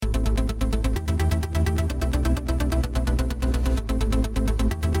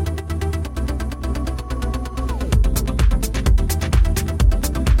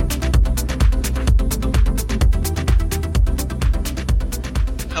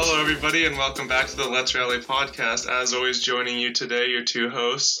everybody, and welcome back to the Let's Rally podcast. As always, joining you today, your two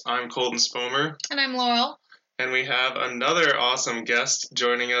hosts. I'm Colton Spomer. And I'm Laurel. And we have another awesome guest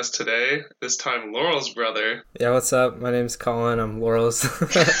joining us today, this time Laurel's brother. Yeah, what's up? My name's Colin. I'm Laurel's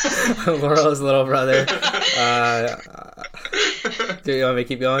little brother. Do you want me to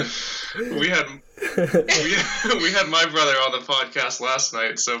keep going? We had my brother on the podcast last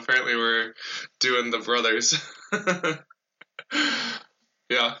night, so apparently we're doing the brothers.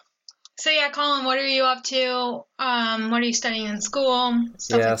 Yeah. So Colin, what are you up to? What are you studying in school?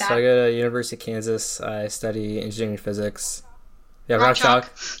 Stuff like that. So I go to University of Kansas. I study engineering physics. Yeah, Rock Chalk.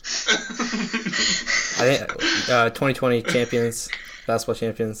 I think 2020 champions, basketball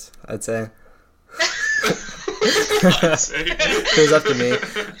champions, I'd say. It was up to me.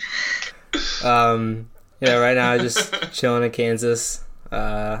 Right now I'm just chilling in Kansas,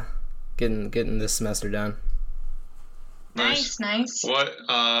 getting this semester done. Nice. What?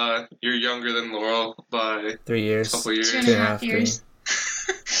 You're younger than Laurel by 3 years. A couple years. 2.5 years.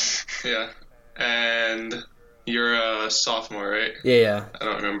 Yeah. And you're a sophomore, right? Yeah. I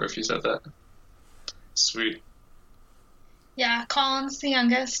don't remember if you said that. Sweet. Yeah, Colin's the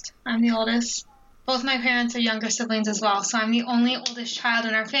youngest. I'm the oldest. Both my parents are younger siblings as well, so I'm the only oldest child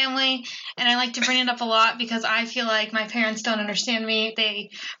in our family, and I like to bring it up a lot because I feel like my parents don't understand me.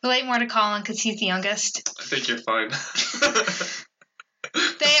 They relate more to Colin because he's the youngest. I think you're fine.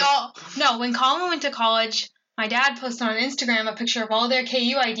 When Colin went to college, my dad posted on Instagram a picture of all their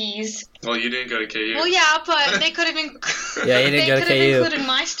KU IDs. Well, you didn't go to KU. Well, yeah, but they could have been. Yeah, you didn't go to KU. They could have included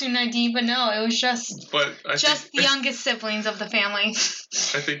my student ID, but no, it was just the youngest siblings of the family.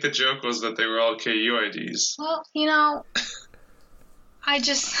 I think the joke was that they were all KU IDs. Well, I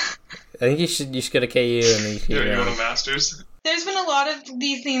think you should go to KU and then you want a master's? There's been a lot of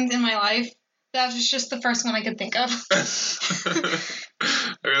these things in my life. That was just the first one I could think of.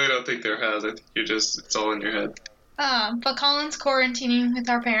 I really don't think there has. I think it's all in your head. But Colin's quarantining with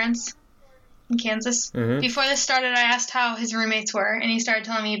our parents in Kansas. Mm-hmm. Before this started, I asked how his roommates were, and he started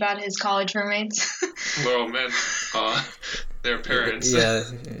telling me about his college roommates. Well, man, their parents. Yeah,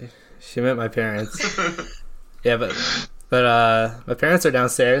 she met my parents. Yeah, but my parents are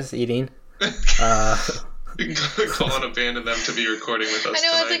downstairs eating. Colin abandoned them to be recording with us. I know.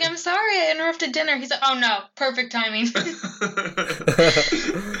 Tonight. I was like, I'm sorry, I interrupted dinner. He's like, oh no, perfect timing.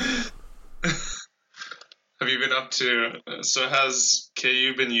 Have you been up to? So has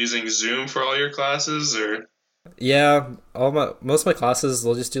KU been using Zoom for all your classes, or? Yeah, most of my classes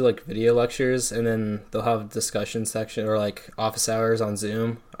they'll just do like video lectures, and then they'll have a discussion section or like office hours on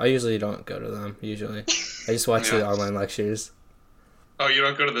Zoom. I usually don't go to them. Usually, I just watch the online lectures. Oh, you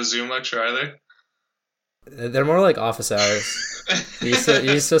don't go to the Zoom lecture either? They're more like office hours.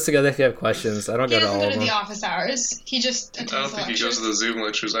 You're supposed to go there if you have questions. I don't go to all of them. He doesn't go to the office hours. He just attends the lectures. I don't think he goes to the Zoom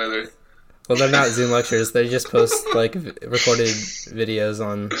lectures either. Well, they're not Zoom lectures. They just post like recorded videos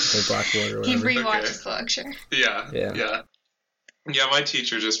on their Blackboard or whatever. He rewatches the lecture. Yeah. Yeah, my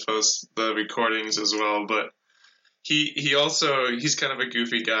teacher just posts the recordings as well, but he's kind of a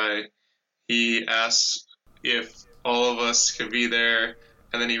goofy guy. He asks if all of us could be there,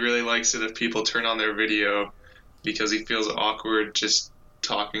 and then he really likes it if people turn on their video because he feels awkward just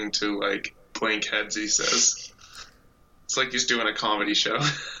talking to like blank heads, he says. It's like he's doing a comedy show.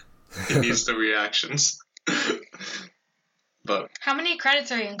 He needs the reactions. But how many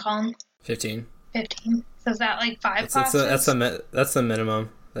credits are you in, Colin? 15. 15. So is that like 5 classes? That's the minimum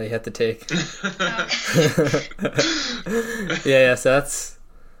that you have to take. Okay. Yeah. So that's,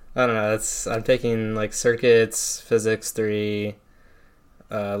 I don't know. I'm taking like circuits, physics 3,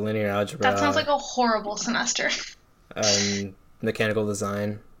 linear algebra. That sounds like a horrible semester. Mechanical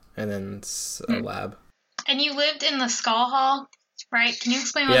design, and then a lab. And you lived in the Skull Hall, right? Can you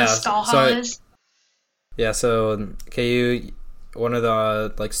explain what the Skull Hall is? Yeah, so KU, one of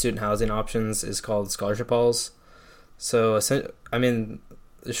the like student housing options is called scholarship halls. So, I mean,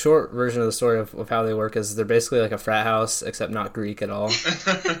 the short version of the story of how they work is they're basically like a frat house, except not Greek at all.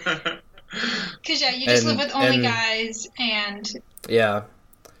 Because, you just live with only guys, and... Yeah.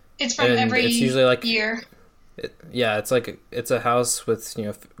 It's from every it's usually like, year. It's a house with,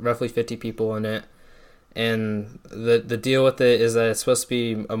 roughly 50 people in it. And the deal with it is that it's supposed to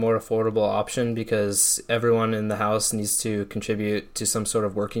be a more affordable option because everyone in the house needs to contribute to some sort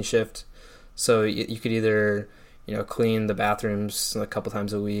of working shift. So you could either, clean the bathrooms a couple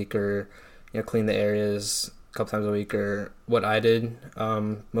times a week, or, clean the areas a couple times a week. Or what I did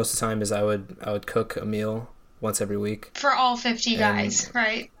most of the time is I would cook a meal once every week for all 50 guys,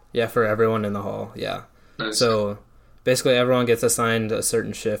 right? Yeah, for everyone in the hall. Yeah. Nice. So basically, everyone gets assigned a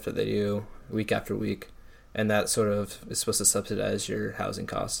certain shift that they do week after week. and that sort of is supposed to subsidize your housing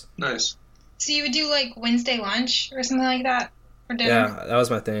costs. Nice. So you would do like Wednesday lunch or something like that for dinner? Yeah, that was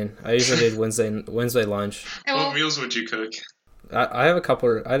my thing. I usually did Wednesday lunch. And What well, meals would you cook? I had a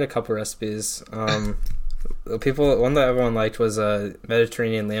couple recipes. One that everyone liked was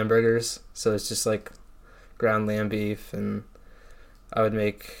Mediterranean lamb burgers. So it's just like ground lamb beef, and I would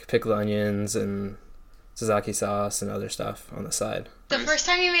make pickled onions and Sazaki sauce and other stuff on the side. the first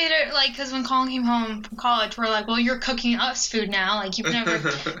time you made it, like, because when Colin came home from college, we're like, well, you're cooking us food now. Like, you've never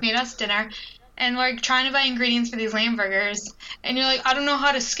made us dinner. And we're like, trying to buy ingredients for these lamb burgers. And you're like, I don't know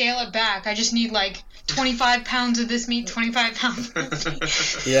how to scale it back. I just need, like, 25 pounds of this meat, 25 pounds of this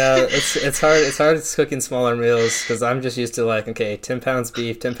meat. Yeah, it's hard. It's hard cooking smaller meals because I'm just used to like, okay, 10 pounds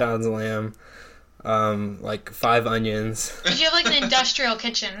beef, 10 pounds lamb, like 5 onions. But you have, like, an industrial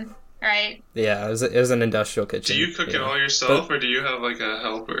kitchen, right? Yeah, it was an industrial kitchen. Do you cook it all yourself, or do you have like a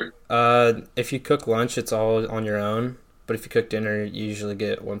helper? If you cook lunch, it's all on your own. But if you cook dinner, you usually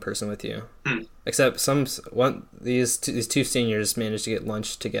get one person with you. Except these two seniors managed to get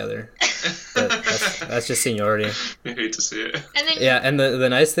lunch together. That's just seniority. I hate to see it. And then Yeah, and the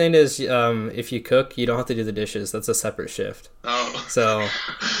nice thing is, if you cook, you don't have to do the dishes. That's a separate shift. Oh. So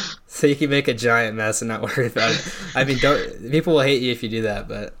you can make a giant mess and not worry about it. I mean, people will hate you if you do that,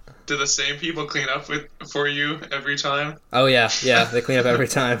 but Do the same people clean up for you every time? oh yeah, they clean up every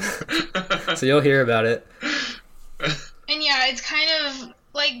time. So you'll hear about it. And yeah, it's kind of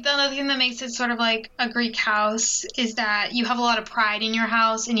like the other thing that makes it sort of like a Greek house is that you have a lot of pride in your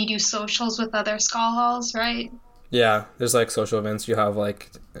house and you do socials with other skull halls, right? Yeah, there's like social events. You have like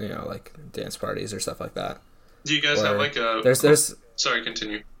like dance parties or stuff like that. Do you guys have like a... There's Sorry,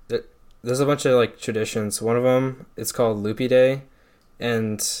 continue. there's a bunch of like traditions. One of them, it's called Loopy Day,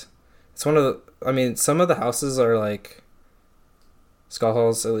 and it's one of the. I mean, some of the houses are like skull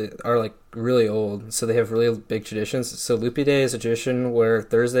halls are like really old, so they have really big traditions. So Loopy Day is a tradition where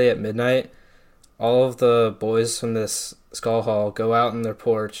Thursday at midnight, all of the boys from this skull hall go out on their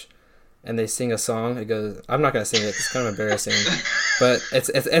porch and they sing a song. It goes, I'm not gonna sing it, it's kind of embarrassing, but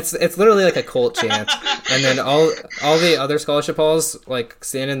it's literally like a cult chant. And then all the other scholarship halls like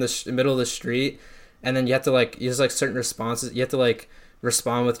stand in the middle of the street, and then you have to like use like certain responses. You have to like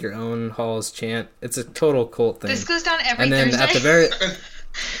respond with your own hall's chant. It's a total cult thing. This goes down every And then Thursday. at the very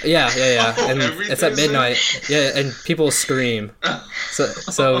yeah, Oh, and every it's at Thursday? midnight. Yeah, and people scream,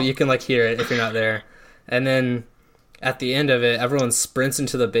 so you can like hear it if you're not there. And then at the end of it, everyone sprints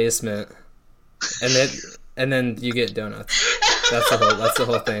into the basement, and then you get donuts. That's the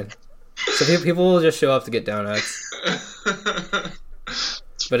whole thing. So people will just show up to get donuts.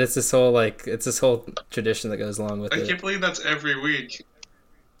 But it's this whole tradition that goes along with I it. can't believe that's every week.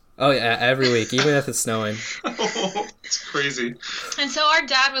 Oh yeah, every week, even if it's snowing. Oh, it's crazy. And so our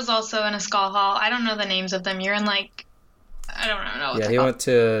dad was also in a skull hall. I don't know the names of them. You're in like, I don't know what Yeah, they're he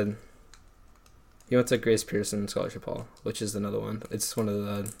called. went to Grace Pearson Scholarship Hall, which is another one. It's one of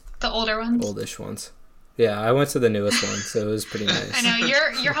the The older ones. oldish ones. Yeah, I went to the newest one, so it was pretty nice. I know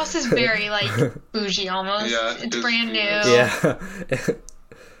your house is very like bougie almost. Yeah, it's it's brand new. pretty Yeah.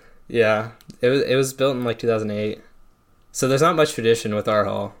 Yeah. It was built in like 2008. So there's not much tradition with our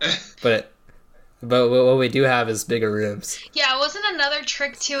hall, but what we do have is bigger rooms. Yeah, wasn't another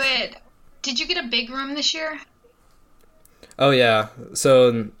trick to it. Did you get a big room this year? Oh yeah.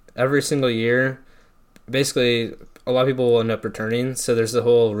 So every single year, basically a lot of people will end up returning, so there's the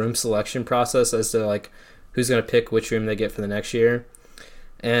whole room selection process as to like who's going to pick which room they get for the next year.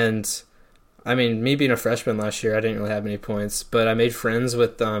 And I mean, me being a freshman last year, I didn't really have many points, but I made friends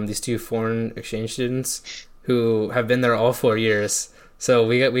with these 2 foreign exchange students who have been there all 4 years. So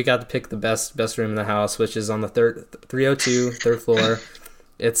we got to pick the best room in the house, which is on the 302, third floor.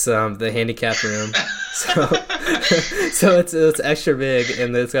 It's the handicapped room. So it's extra big,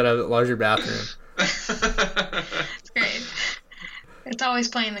 and it's got a larger bathroom. It's great. It's always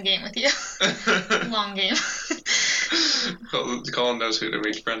playing the game with you. Long game. Colin knows who to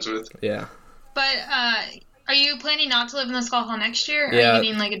make friends with. Yeah. But are you planning not to live in the skull hall next year? Or Yeah. are you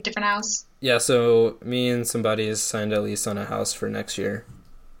getting like a different house? Yeah, so me and some buddies signed a lease on a house for next year.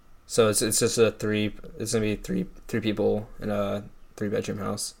 So it's just it's gonna be three people in a 3-bedroom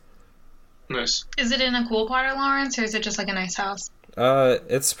house. Nice. Is it in a cool part of Lawrence, or is it just like a nice house?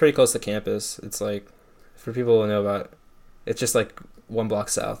 It's pretty close to campus. It's like, for people who know about, it's just like 1 block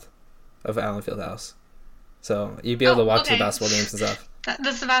south of Allen Fieldhouse. So you'd be able to walk to the okay. basketball games and stuff.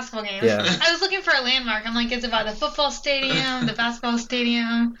 That's the basketball game. Yeah. I was looking for a landmark. I'm like, is it by the football stadium, the basketball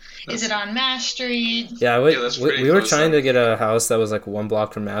stadium? Is it on Mass Street? Yeah, that's pretty we were close trying then. to get a house that was like 1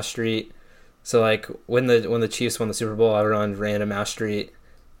 block from Mass Street. So like when the Chiefs won the Super Bowl, everyone ran to Mass Street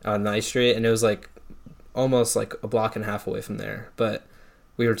on Ninth Street, and it was like almost like a block and a half away from there, but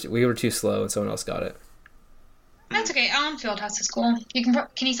we were too slow and someone else got it. That's okay. Allen Fieldhouse is cool.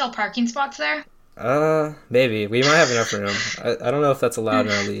 Can you sell parking spots there? Maybe. We might have enough room. I don't know if that's allowed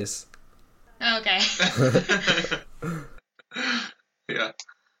in our lease. Okay. Yeah.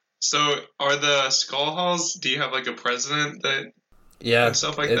 So, are the Skull Halls, do you have like a president that and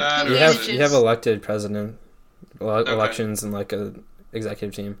stuff like that? You have elected president, Okay. elections, and like a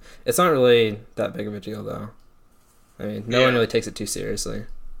executive team. It's not really that big of a deal, though. I mean, no one really takes it too seriously.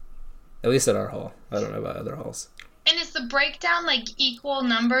 At least at our hall. I don't know about other halls. And is the breakdown like equal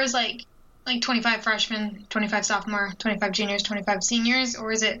numbers, like 25 freshmen, 25 sophomore, 25 juniors, 25 seniors,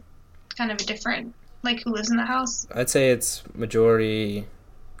 or is it kind of a different, like who lives in the house? I'd say it's majority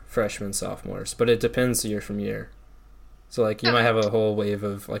freshmen, sophomores, but it depends year from year. So like you might have a whole wave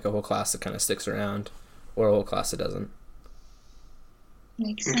of like a whole class that kind of sticks around, or a whole class that doesn't.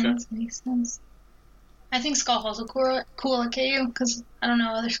 Makes sense. I think Skull Halls are cool at KU because I don't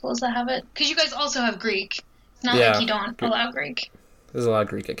know other schools that have it. Because you guys also have Greek. It's not like you don't allow Greek. There's a lot of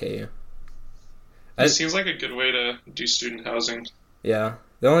Greek at KU. It seems like a good way to do student housing. Yeah.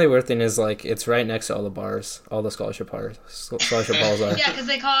 The only weird thing is like it's right next to all the bars, all the scholarship halls are. Yeah, because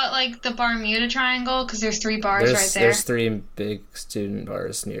they call it like the Bermuda Triangle because there's 3 bars right there. There's 3 big student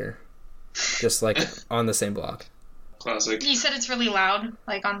bars near, just like on the same block. Classic. You said it's really loud,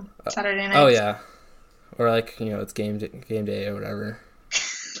 like on Saturday nights. Oh yeah, or like it's game day or whatever.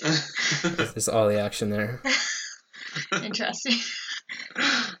 There's all the action there. Interesting.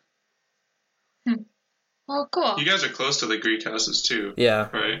 Well, cool. You guys are close to the Greek houses too. Yeah.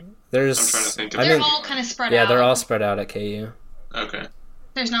 Right? I'm trying to think of They're all kind of spread out. Yeah, they're all spread out at KU. Okay.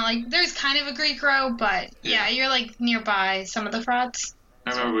 There's kind of a Greek row, but yeah, you're like nearby some of the frats.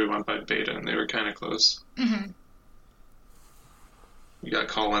 I remember we went by Beta and they were kind of close. Mm-hmm. We got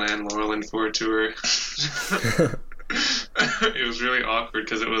Colin and Laurel in for a tour. It was really awkward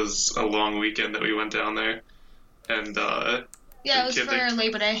because it was a long weekend that we went down there. And, yeah, it was for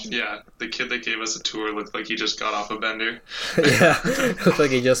Labor Day. Yeah, the kid that gave us a tour looked like he just got off a bender. Yeah, looked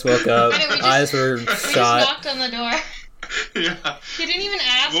like he just woke up. Eyes were shot. We just knocked on the door. Yeah. He didn't even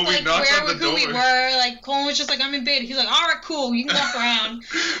ask, who we were. Like, Colin was just like, I'm in bed. He's like, all right, cool, you can walk around.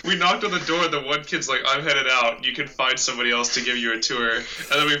 We knocked on the door, the one kid's like, I'm headed out. You can find somebody else to give you a tour. And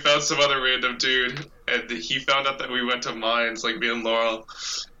then we found some other random dude, and he found out that we went to Mines, like me and Laurel.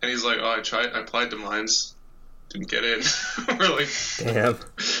 And he's like, I applied to Mines. Didn't get in. We're like, damn.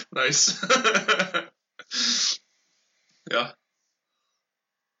 Nice. Yeah.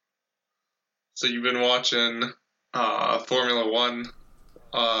 So you've been watching Formula One.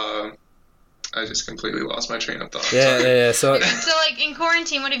 I just completely lost my train of thought. Yeah. So like in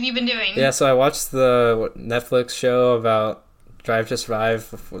quarantine, what have you been doing? Yeah, so I watched the Netflix show about Drive to Survive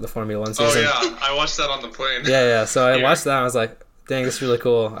for the Formula One season. Oh yeah, I watched that on the plane. Yeah. So I watched that and I was like, dang, this is really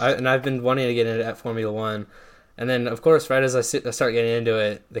cool. I've been wanting to get into at Formula One. And then, of course, right as I start getting into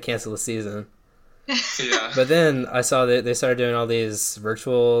it, they cancel the season. Yeah. But then I saw that they started doing all these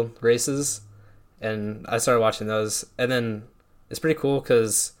virtual races, and I started watching those. And then it's pretty cool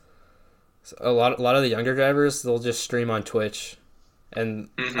because a lot of the younger drivers, they'll just stream on Twitch. And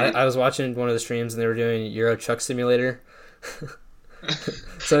I was watching one of the streams, and they were doing Euro Truck Simulator.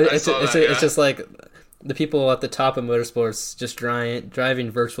 So it's just like the people at the top of motorsports just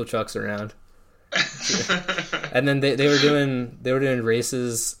driving virtual trucks around. And then they were doing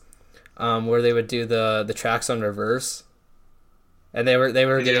races where they would do the tracks on reverse, and they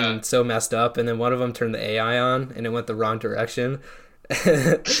were getting so messed up, and then one of them turned the AI on and it went the wrong direction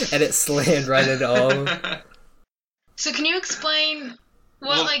and it slammed right into all of them. So can you explain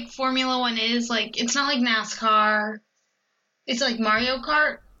what like Formula One is? Like, it's not like NASCAR, it's like Mario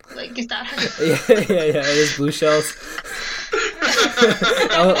Kart. Like, is that how yeah, it is blue shells.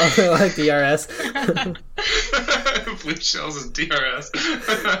 I like DRS. Blue shells is DRS.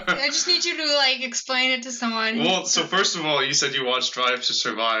 I just need you to like explain it to someone. Well, so first of all, you said you watched Drive to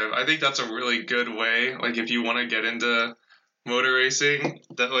Survive. I think that's a really good way. Like, if you want to get into motor racing,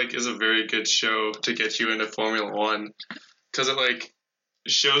 that like is a very good show to get you into Formula One, because it like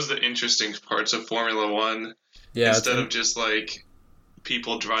shows the interesting parts of Formula One instead of just like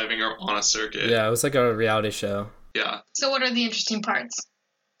people driving on a circuit. Yeah, it was like a reality show. Yeah. So what are the interesting parts?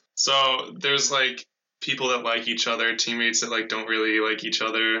 So there's like people that like each other, teammates that like don't really like each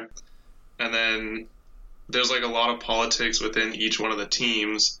other, and then there's like a lot of politics within each one of the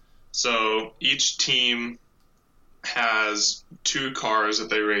teams. So each team has 2 cars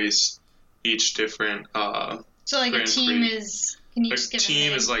that they race, each different. So like a team is. Can you just give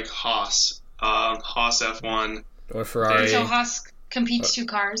team is like Haas, Haas F1 or Ferrari. So Haas competes 2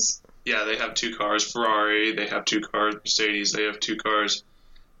 cars. Yeah, they have 2 cars. Ferrari, they have 2 cars. Mercedes, they have 2 cars.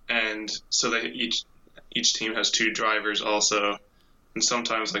 And so they each team has 2 drivers also. And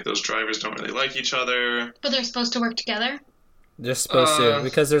sometimes like those drivers don't really like each other. But they're supposed to work together? They're supposed to,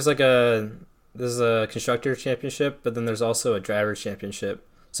 because there's a constructor championship, but then there's also a driver championship.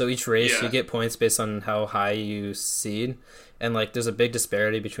 So each race you get points based on how high you seed, and like there's a big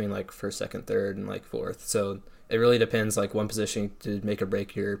disparity between like first, second, third, and like fourth. So it really depends like one position to make or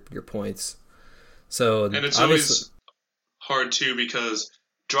break your points. So and it's always hard too because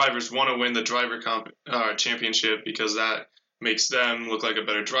drivers want to win the driver championship because that makes them look like a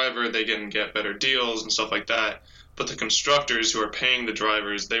better driver. They can get better deals and stuff like that. But the constructors who are paying the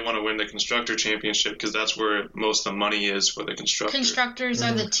drivers, they want to win the constructor championship because that's where most of the money is for the constructor. Constructors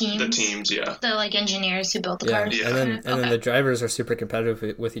are the teams? The teams, yeah. The like engineers who build the cars? Yeah. And then the drivers are super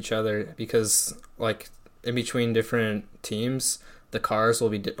competitive with each other because like in between different teams, the cars will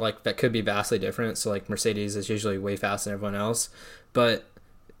be that could be vastly different. So like Mercedes is usually way faster than everyone else. But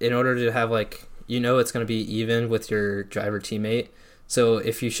in order to have like, it's going to be even with your driver teammate. So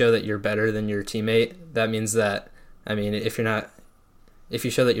if you show that you're better than your teammate, that means that, if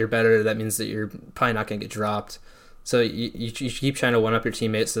you show that you're better, that means that you're probably not going to get dropped. So you keep trying to one up your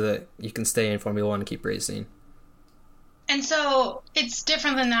teammates so that you can stay in Formula One and keep racing. And so it's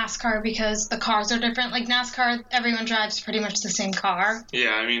different than NASCAR because the cars are different. Like NASCAR, everyone drives pretty much the same car.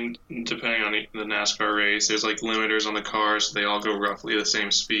 Yeah, depending on the NASCAR race, there's like limiters on the cars, so they all go roughly the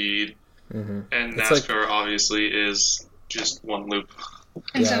same speed. Mm-hmm. And NASCAR obviously is just one loop.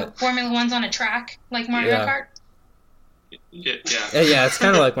 And so Formula One's on a track like Mario Kart? Yeah. It's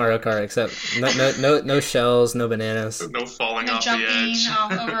kind of like Mario Kart, except no shells, no bananas. No falling no off jumping, the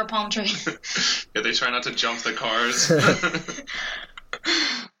edge. Over a palm tree. Yeah, they try not to jump the cars.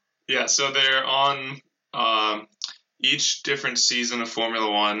 Yeah, so they're on each different season of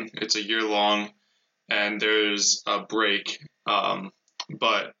Formula One. It's a year long, and there's a break.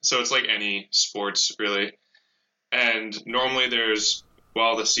 But so it's like any sports, really. And normally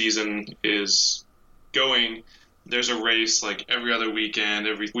while the season is going, there's a race like every weekend,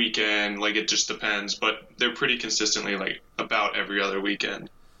 like it just depends, but they're pretty consistently like about every other weekend.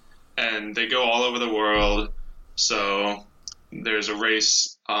 And they go all over the world. So there's a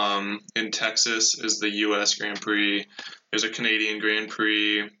race in Texas is the US Grand Prix. There's a Canadian Grand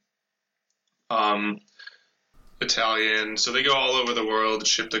Prix, Italian. So they go all over the world,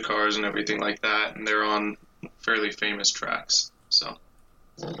 ship the cars and everything like that, and they're on fairly famous tracks. So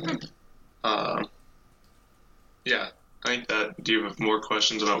yeah, I think that. Do you have more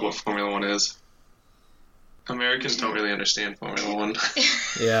questions about what Formula One is? Americans don't really understand Formula One.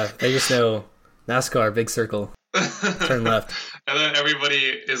 Yeah, they just know NASCAR, big circle, turn left. And then everybody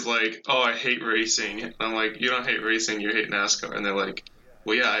is like, "Oh, I hate racing." And I'm like, "You don't hate racing, you hate NASCAR." And they're like,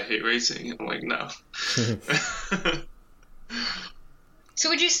 "Well, yeah, I hate racing." And I'm like, "No." So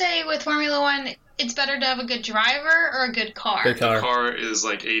would you say with Formula One, it's better to have a good driver or a good car? Good car. The car is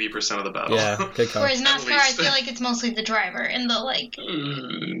like 80% of the battle. Yeah, good car. Whereas NASCAR, I feel like it's mostly the driver and the like.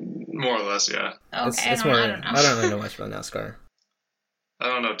 More or less, yeah. Okay, I don't know. I don't really know much about NASCAR. I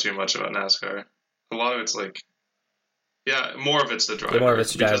don't know too much about NASCAR. A lot of it's like, more of it's the driver. More of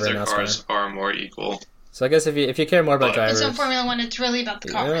it's the driver because their in NASCAR. cars are more equal. So I guess if you care more about drivers, so in Formula One, it's really about the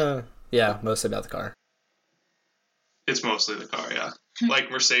car. Yeah, mostly about the car. It's mostly the car, yeah.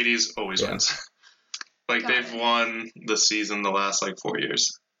 Like Mercedes always wins. Like they've won the season the last 4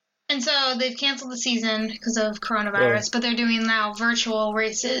 years. And so they've canceled the season because of coronavirus, but they're doing now virtual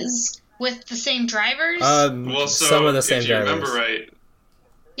races with the same drivers. Well, so some of the same if you drivers. remember right,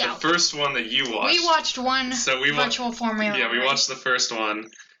 the first one that you watched. We watched one virtual Formula. Yeah, we watched the first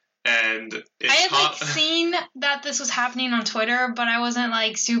one, and I had seen that this was happening on Twitter, but I wasn't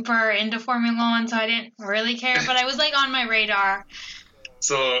super into Formula One, so I didn't really care. But I was on my radar.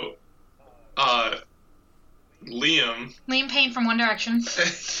 So, Liam Payne from One Direction.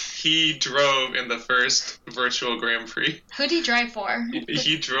 He drove in the first virtual Grand Prix. Who did he drive for?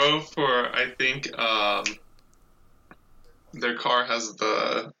 He drove for, I think, their car has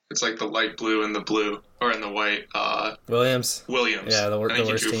it's like the light blue and the blue, or in the white. Williams. Yeah, the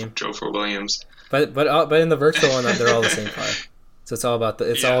worst he team. Drove for Williams. But in the virtual one, they're all the same car. So it's all about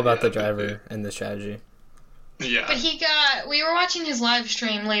the driver and the strategy. Yeah. But we were watching his live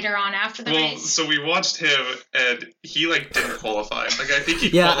stream later on after the race. So we watched him, and he, didn't qualify. I think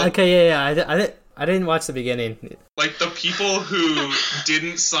he I didn't watch the beginning. The people who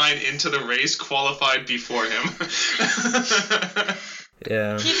didn't sign into the race qualified before him.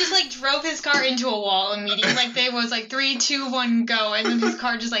 Yeah. He just like drove his car into a wall immediately. Like they was like 3, 2, 1, go, and then his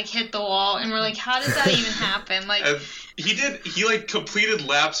car just like hit the wall, and we're like, how did that even happen? Like he like completed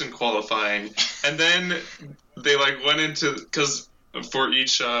laps in qualifying, and then they like went into, because for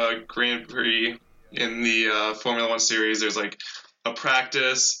each Grand Prix in the Formula One series, there's like a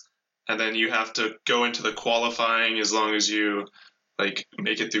practice, and then you have to go into the qualifying as long as you like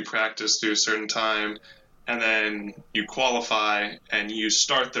make it through practice through a certain time. And then you qualify, and you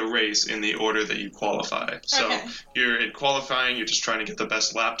start the race in the order that you qualify. So you're in qualifying, you're just trying to get the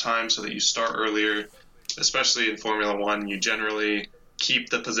best lap time so that you start earlier. Especially in Formula One, you generally keep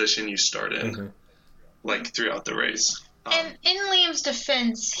the position you start in, like throughout the race. And in Liam's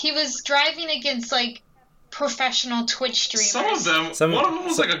defense, he was driving against like professional Twitch streamers. One of them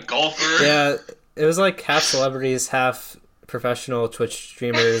was like a golfer. Yeah, it was like half celebrities, half professional Twitch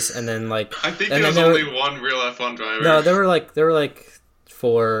streamers, and then like I think there was only one real F1 driver. No, there were like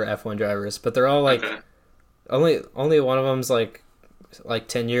 4 F1 drivers, but they're all like only one of them's like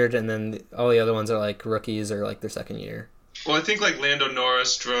tenured, and then all the other ones are like rookies or like their second year. Well, I think like Lando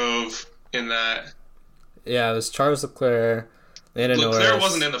Norris drove in that. Yeah, it was Charles Leclerc. Leclerc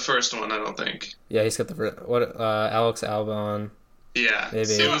wasn't in the first one, I don't think. Yeah, he's got the Alex Albon. Yeah,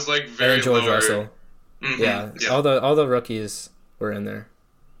 maybe. It was like very and George lower. Russell. Mm-hmm. Yeah, all the rookies were in there.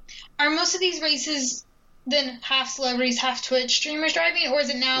 Are most of these races then half celebrities, half Twitch streamers driving, or is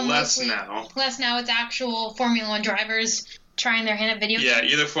it now less mostly now? Less now. It's actual Formula One drivers trying their hand at video games? Yeah,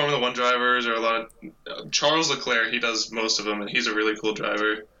 either Formula One drivers or a lot of Charles Leclerc. He does most of them, and he's a really cool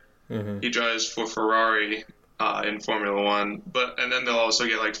driver. Mm-hmm. He drives for Ferrari in Formula One, and then they'll also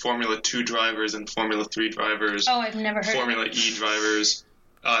get like Formula 2 drivers and Formula 3 drivers. Oh, I've never heard Formula of E drivers.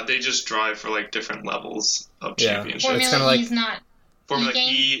 They just drive for like different levels of championship. Formula E is not. Formula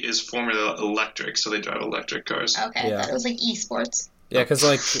E is Formula Electric, so they drive electric cars. Okay, I thought it was like esports. Yeah, because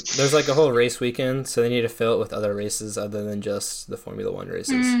like there's like a whole race weekend, so they need to fill it with other races other than just the Formula One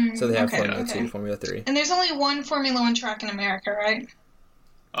races. So they have Formula 2, Formula 3. And there's only one Formula One track in America, right?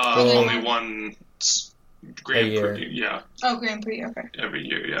 Only one Grand Prix, yeah. Oh, Grand Prix, okay. Every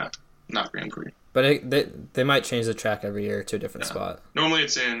year, yeah. Not Grand Prix. But they might change the track every year to a different spot. Normally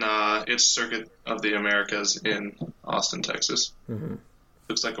it's in it's Circuit of the Americas in Austin, Texas. Mm-hmm.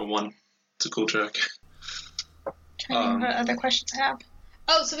 Looks like it's a cool track. Trying to remember what other questions I have.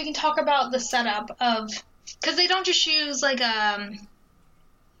 Oh, so we can talk about the setup of, because they don't just use like a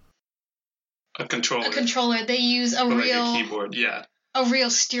controller. A controller. They use a real keyboard. Yeah. A real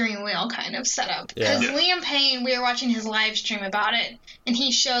steering wheel kind of setup. Because Liam Payne, we were watching his live stream about it, and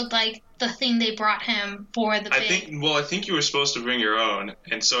he showed like the thing they brought him for the big. I think you were supposed to bring your own,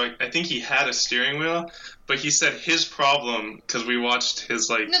 and so I think he had a steering wheel, but he said his problem, because we watched his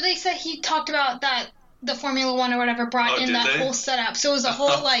like. No, they said he talked about that the Formula One or whatever brought in that whole setup, so it was a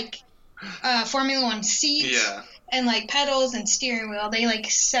whole like Formula One seat and like pedals and steering wheel. They like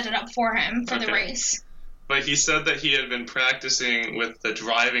set it up for him for the race. But he said that he had been practicing with the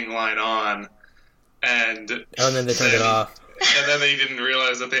driving line on, and then they turned it off. And then they didn't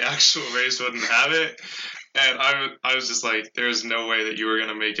realize that the actual race wouldn't have it. And I was just like, there's no way that you were going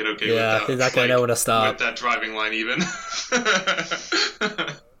to make it okay with that. Yeah, he's not going to know when to stop. With that driving line even.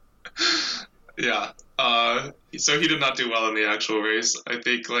 Yeah. So he did not do well in the actual race. I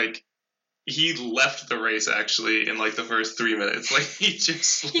think, like, he left the race, actually, in, like, the first 3 minutes. Like, he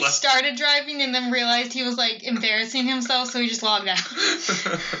just left. He started driving and then realized he was, like, embarrassing himself, so he just logged out.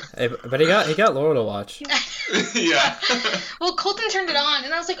 Hey, but he got Laura to watch. Yeah. Well, Colton turned it on,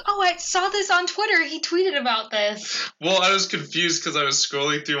 and I was like, oh, I saw this on Twitter. He tweeted about this. Well, I was confused because I was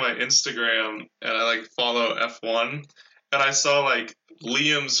scrolling through my Instagram, and I, like, follow F1, and I saw, like,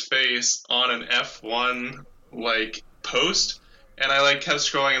 Liam's face on an F1, like, post. And I, like, kept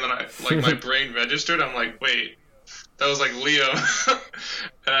scrolling, and then my brain registered. I'm like, wait, that was, like, Liam.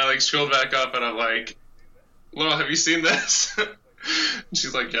 And I, like, scrolled back up, and I'm like, Laura, have you seen this? And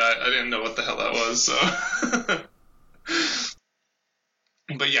she's like, yeah, I didn't know what the hell that was, so.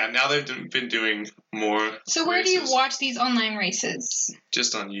 But, yeah, now they've been doing more So where races. do you watch these online races?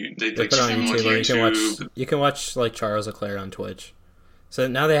 Just on YouTube. They put it on YouTube, or you can watch, like, Charles Leclerc on Twitch. So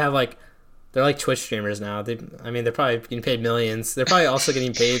now they have, like, they're like Twitch streamers now. They're probably getting paid millions. They're probably also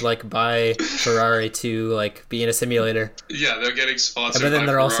getting paid like by Ferrari to like be in a simulator. Yeah, they're getting sponsored. But then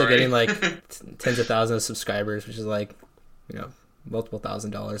they're Ferrari. also getting like tens of thousands of subscribers, which is like, multiple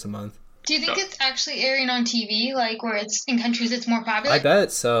 $1,000s a month. Do you think it's actually airing on TV, like where it's in countries it's more popular? I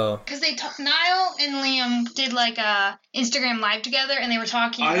bet so. Because Niall and Liam did like a Instagram live together, and they were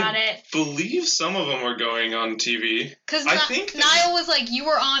talking about it. I believe some of them were going on TV. Because Niall was like, "You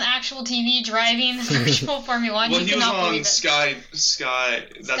were on actual TV driving the Super Bowl Formula One." Well, he was on Sky.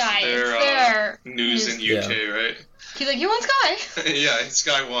 That's their news in UK, right? He's like, "You on Sky?" Yeah,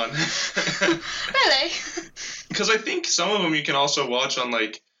 Sky One. Really? Because I think some of them you can also watch on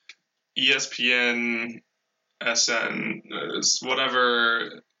like ESPN, SN,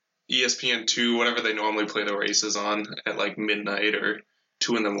 whatever, ESPN2, whatever they normally play the races on at like midnight or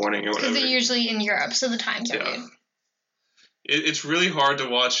 2 in the morning or whatever. Because they're usually in Europe, so the times are weird. It's really hard to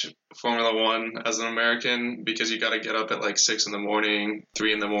watch Formula One as an American because you got to get up at like 6 in the morning,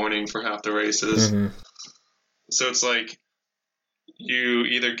 3 in the morning for half the races. Mm-hmm. So it's like you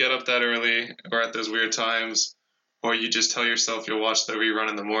either get up that early or at those weird times, or you just tell yourself you'll watch the rerun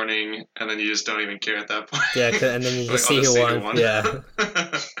in the morning, and then you just don't even care at that point. Yeah, and then you just see who won. Yeah.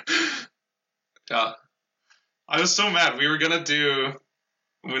 Yeah. I was so mad. We were going to do,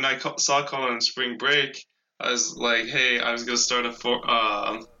 when I saw Colin in spring break, I was like, hey, I was going to start a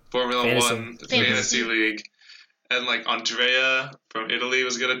Formula One fantasy league. And like Andrea from Italy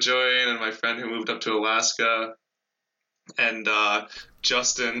was going to join, and my friend who moved up to Alaska, and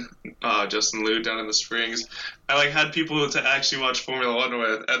Justin Liu down in the Springs. I like had people to actually watch Formula One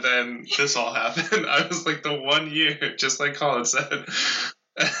with, and then this all happened. I was like the 1 year, just like Colin said.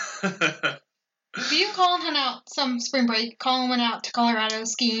 You and Colin had out some spring break. Colin went out to Colorado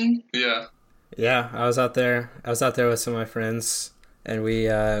skiing. Yeah. Yeah, I was out there. with some of my friends, and we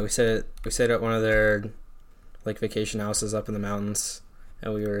stayed at one of their like vacation houses up in the mountains,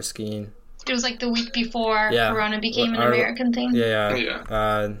 and we were skiing. It was like the week before Corona became an American thing. Yeah.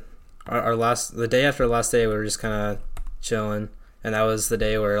 The day after the last day, we were just kind of chilling, and that was the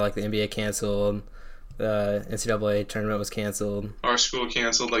day where like the NBA canceled, the NCAA tournament was canceled. Our school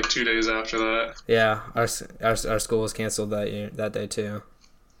canceled like 2 days after that. Yeah, our school was canceled that day too.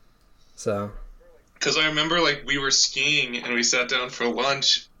 So. Because I remember like we were skiing and we sat down for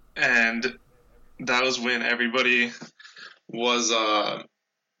lunch, and that was when everybody was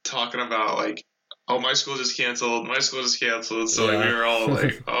talking about like, oh, my school just canceled. So like we were all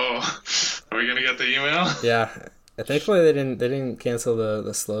like, oh, are we gonna get the email? Yeah, thankfully they didn't cancel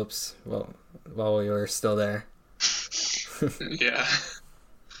the slopes while we were still there. Yeah.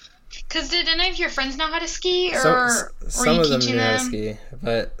 Because did any of your friends know how to ski, or some were you of them teaching knew them? how to ski,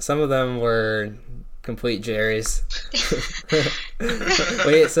 but some of them were complete Jerrys.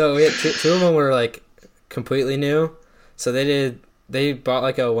 So we had two of them were like completely new, so they bought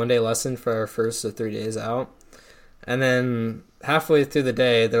like a 1-day lesson for our first 3 days out, and then halfway through the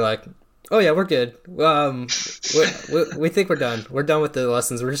day they're like, oh yeah, we're good, we think we're done with the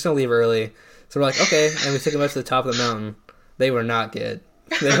lessons, we're just gonna leave early. So we're like, okay, and we took them up to the top of the mountain. They were not good.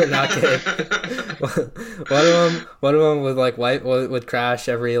 One of them would crash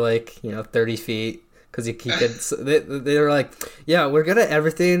every 30 feet because he could. They were like, yeah, we're good at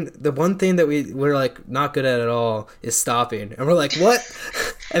everything. The one thing that we're like not good at all is stopping. And we're like, what?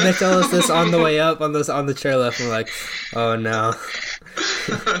 And they tell us this on the way up on the chairlift. And we're like, oh no.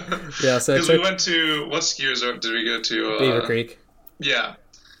 Yeah, so because we went to, what ski resort did we go to? Beaver Creek. Yeah,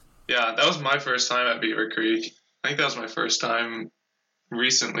 that was my first time at Beaver Creek. I think that was my first time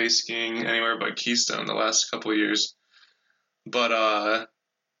recently skiing anywhere but Keystone the last couple of years. But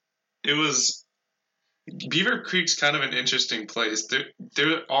Beaver Creek's kind of an interesting place.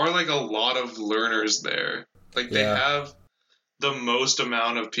 There are like a lot of learners there. Like they have the most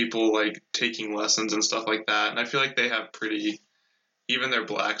amount of people like taking lessons and stuff like that. And I feel like they have even their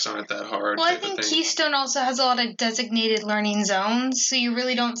blacks aren't that hard. Well, I think Keystone also has a lot of designated learning zones, so you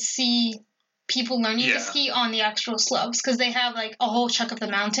really don't see people learning to ski on the actual slopes because they have like a whole chunk of the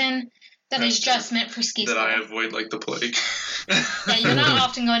mountain that is just meant for ski that school. I avoid like the plague. Yeah, you're not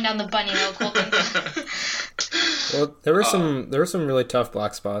often going down the bunny hill, Colton. Well, there were some really tough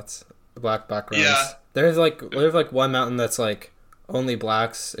black spots, black runs. Yeah. There's like one mountain that's like only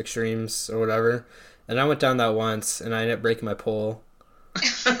blacks, extremes or whatever, and I went down that once and I ended up breaking my pole.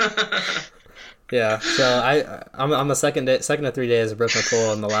 Yeah, so on the second of 3 days I broke my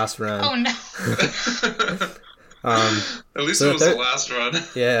pole in the last run. Oh no. At least it was the last run.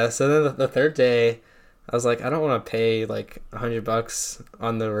 Yeah, so then the third day I was like, I don't want to pay like $100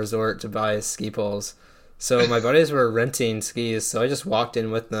 on the resort to buy ski poles. So my buddies were renting skis, so I just walked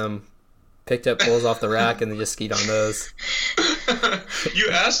in with them, picked up poles off the rack, and they just skied on those. You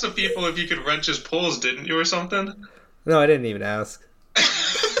asked the people if you could rent his poles, didn't you, or something? No, I didn't even ask.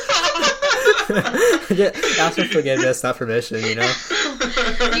 Ask for forgiveness, not permission, you know?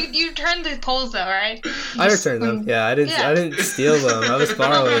 You returned the poles though, right? I returned them. Yeah, I didn't steal them. I was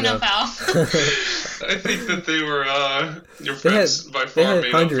borrowing them. I think that they were your friends by far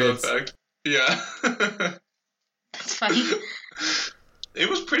made up for the fact. Yeah. That's funny. It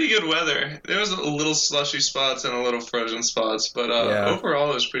was pretty good weather. There was a little slushy spots and a little frozen spots, but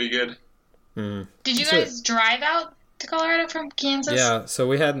overall it was pretty good. Did you guys drive out to Colorado from Kansas? Yeah, so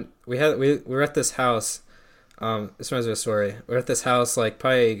we were at this house. This reminds me of a story. We're at this house like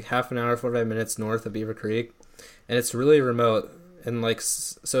probably half an hour, 45 minutes north of Beaver Creek, and it's really remote. And like,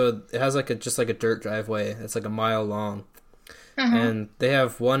 so it has like just like a dirt driveway. It's like a mile long, and they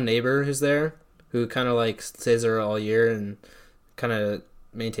have one neighbor who's there who kind of like stays there all year and kind of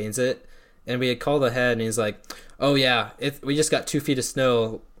maintains it. And we had called ahead, and he's like, "Oh yeah, we just got 2 feet of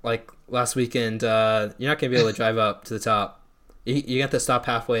snow like last weekend. You're not gonna be able to drive up to the top. You got to stop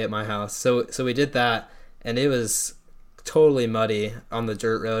halfway at my house." So we did that, and it was totally muddy on the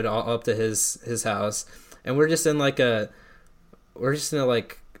dirt road all up to his house, and we're just in like a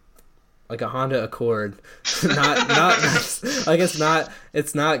Honda Accord. not I guess not.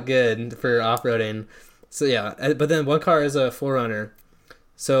 It's not good for off-roading. So yeah, but then one car is a 4Runner.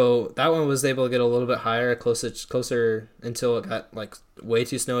 So that one was able to get a little bit higher, closer until it got like way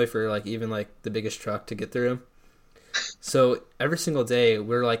too snowy for like even like the biggest truck to get through. So every single day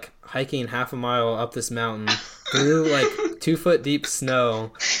we're like hiking half a mile up this mountain through like 2 foot deep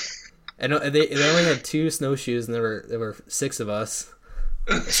snow, and they only had 2 snowshoes, and there were 6 of us.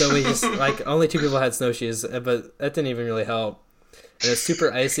 So we just like only 2 people had snowshoes, but that didn't even really help. And it's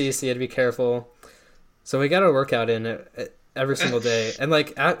super icy, so you had to be careful. So we got our workout in every single day, and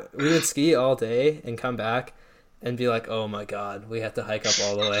like we would ski all day and come back and be like, "Oh my god, we have to hike up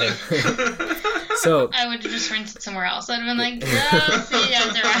all the way." So I would have just rented somewhere else. I'd have been like, "Yeah, see you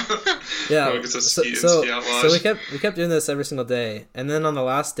guys around." Yeah. So we kept doing this every single day, and then on the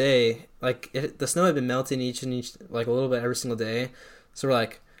last day, like the snow had been melting each like a little bit every single day. So we're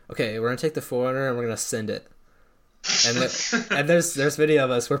like, okay, we're gonna take the 4Runner and we're gonna send it. And there's video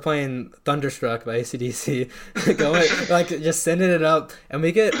of us. We're playing Thunderstruck by AC/DC, going like just sending it up, and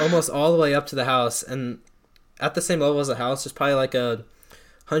we get almost all the way up to the house, and at the same level as the house, there's probably like a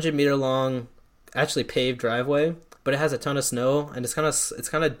 100-meter long, actually paved driveway, but it has a ton of snow, and it's kind of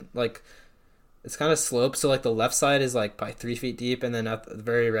sloped. So like the left side is like probably 3 feet deep, and then at the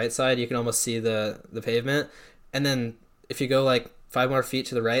very right side, you can almost see the pavement, and then if you go like 5 more feet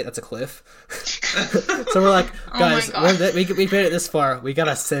to the right, that's a cliff. So we're like, guys, we made it this far. We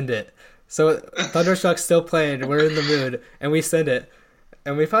gotta send it. So Thunderstruck's still playing. We're in the mood, and we send it.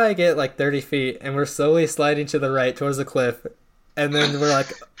 And we probably get like 30 feet, and we're slowly sliding to the right towards the cliff. And then we're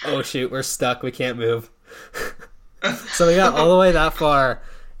like, oh shoot, we're stuck. We can't move. So we got all the way that far,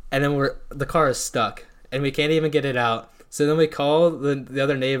 and then the car is stuck, and we can't even get it out. So then we call the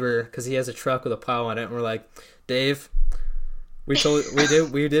other neighbor, because he has a truck with a plow on it, and we're like, Dave, we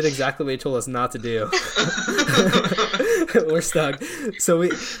did exactly what he told us not to do. We're stuck. So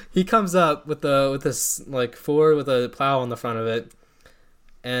he comes up with this like Ford with a plow on the front of it,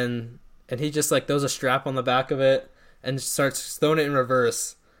 and he just like throws a strap on the back of it and starts throwing it in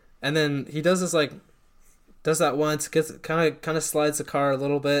reverse. And then he does that once, gets kind of slides the car a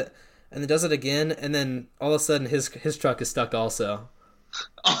little bit, and then does it again, and then all of a sudden his truck is stuck also.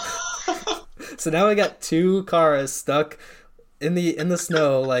 So now we got 2 cars stuck in the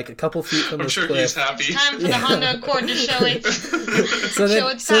snow, like a couple feet from this cliff. I'm sure he's happy. Time for the Honda Accord to show its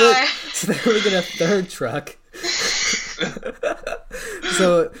power. So then we get a 3rd truck.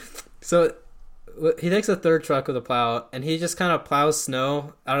 So he takes a 3rd truck with a plow, and he just kind of plows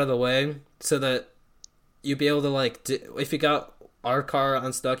snow out of the way so that you'd be able to like, if you got our car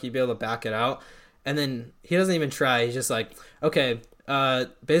unstuck, you'd be able to back it out. And then he doesn't even try. He's just like, okay,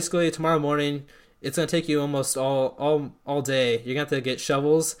 basically tomorrow morning, it's gonna take you almost all day. You're gonna have to get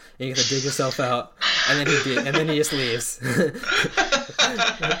shovels and you have to dig yourself out, and then he just leaves.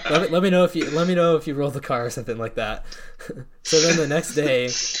 let me know if you roll the car or something like that. So then the next day,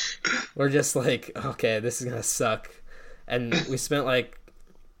 we're just like, okay, this is gonna suck, and we spent like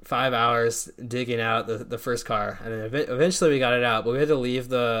 5 hours digging out the first car, and then eventually we got it out, but we had to leave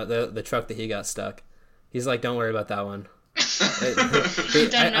the truck that he got stuck. He's like, don't worry about that one.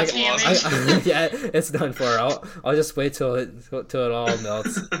 Yeah, it's done for. I'll just wait till it all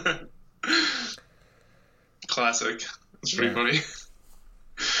melts. Classic. That's pretty funny.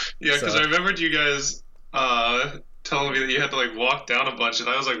 Yeah, because I remembered you guys telling me that you had to like walk down a bunch, and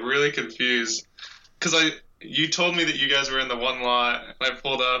I was like really confused because you told me that you guys were in the one lot, and I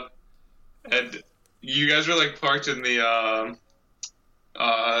pulled up, and you guys were like parked in the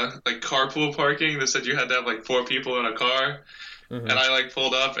like carpool parking. They said you had to have like 4 people in a car, Mhm. and I like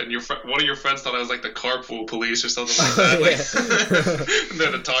pulled up, and one of your friends thought I was like the carpool police or something like that. Like, and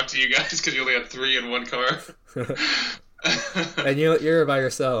then to talk to you guys because you only had 3 in one car. And you're by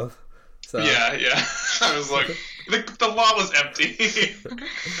yourself. So. Yeah. I was like, the lot was empty.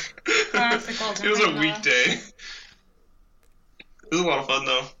 Classic It was a weekday. It was a lot of fun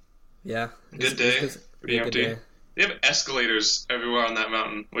though. Yeah. Good day. Pretty good empty. day. They have escalators everywhere on that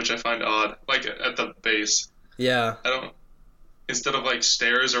mountain, which I find odd. Like at the base. Yeah. Instead of like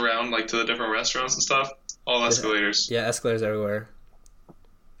stairs around like to the different restaurants and stuff, all escalators. Yeah, escalators everywhere.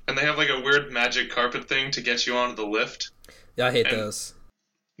 And they have like a weird magic carpet thing to get you onto the lift. Yeah, I hate those.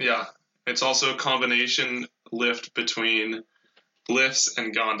 Yeah. It's also a combination lift between lifts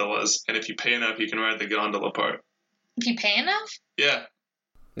and gondolas. And if you pay enough, you can ride the gondola part. If you pay enough? Yeah.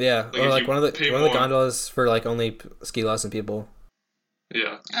 Yeah, or like one of the gondolas for like only ski lesson people.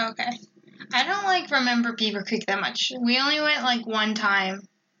 Yeah. Okay. I don't like remember Beaver Creek that much. We only went like one time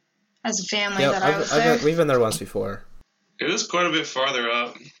as a family that I was there. We've been there once before. It was quite a bit farther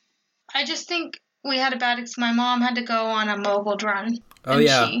up. I just think we had a bad my mom had to go on a mogul run. Oh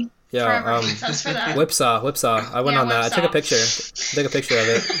yeah. Yeah, that's for that. Whipsaw. I went on that. Whipsaw. I took a picture of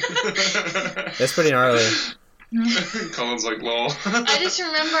it. It's pretty gnarly. Colin's like, lol. I just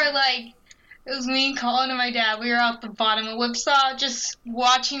remember, like, it was me, Colin, and my dad. We were at the bottom of Whipsaw, just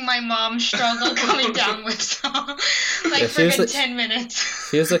watching my mom struggle coming down Whipsaw. Like, for a good 10 minutes.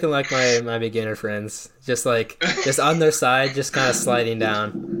 She was looking like my beginner friends. Just on their side, just kind of sliding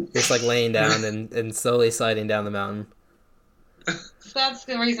down. Just, like, laying down and slowly sliding down the mountain. So that's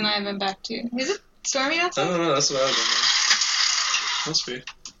the reason I haven't been back to. Is it stormy outside? I don't know. That's what I was Must be.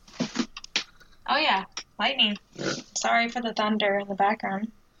 Oh, yeah. Lightning. Yeah. Sorry for the thunder in the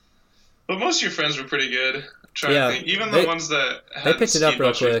background. But most of your friends were pretty good. I'm trying to think. Even the ones that they picked it up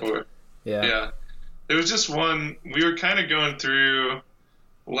real quick. Before. Yeah. There was just one. We were kind of going through,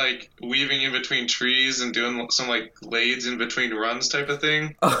 like, weaving in between trees and doing some, like, blades in between runs type of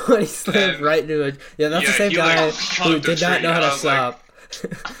thing. Oh, he slid right into it. Yeah, that's the same guy who did not know how to stop.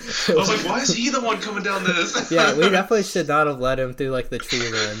 I was like, why is he the one coming down this? Yeah, we definitely should not have let him through, like, the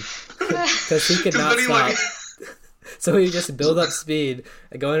tree run. Because he could not stop. So he just build up speed,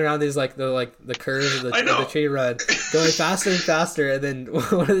 going around these the curves of the tree run, going faster and faster, and then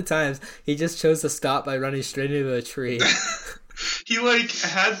one of the times he just chose to stop by running straight into a tree. He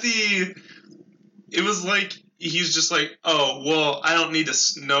it was like he's just like, oh well, I don't need to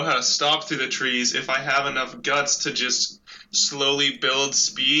know how to stop through the trees if I have enough guts to just slowly build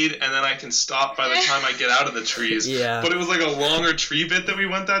speed, and then I can stop by the time I get out of the trees. Yeah. But it was like a longer tree bit that we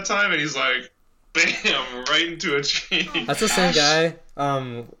went that time, and he's like, bam, right into a tree. That's the same guy.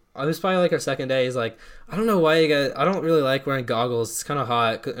 It was probably like our second day. He's like, I don't know why you guys. I don't really like wearing goggles. It's kind of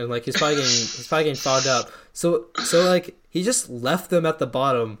hot, and like he's probably getting fogged up. So like he just left them at the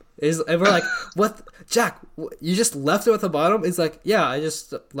bottom. And we're like, what, Jack? You just left them at the bottom? He's like, yeah, I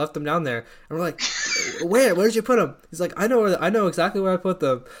just left them down there. And we're like, where did you put them? He's like, I know exactly where I put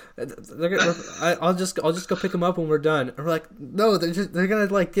them. I'll just go pick them up when we're done. And we're like, no, they're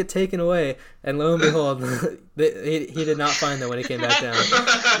gonna like get taken away. And lo and behold, he did not find them when he came back down.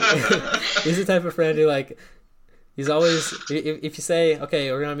 He's the type of friend who like. He's always, if you say,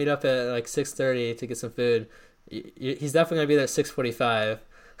 okay, we're gonna meet up at like 6:30 to get some food, he's definitely gonna be there at 6:45.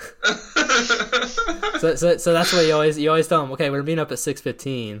 so that's why you always tell him, okay, we're meeting up at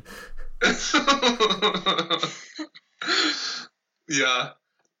 6:15. Yeah.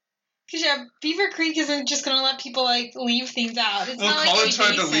 Because Beaver Creek isn't just gonna let people like leave things out. It's not Colin like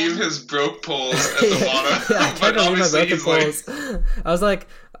tried to leave his broke poles at the bottom. Yeah, I tried to leave my broken poles. I was like,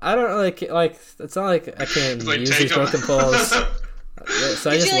 I don't like it's not like I can use these broken poles.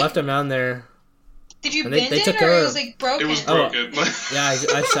 So I just left them down there. Did you bend it, or it was like broken? It was broken. Yeah,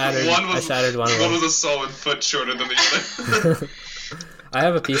 I shattered. I shattered one of them. One was a solid foot shorter than the other. I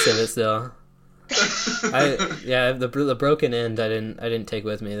have a piece of it still. The broken end I didn't take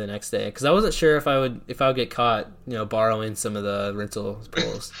with me the next day because I wasn't sure if I would get caught borrowing some of the rental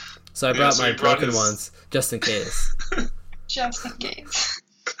poles. So I brought my broken ones just in case. Just in case.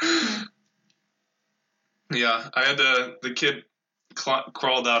 Yeah, I had the kid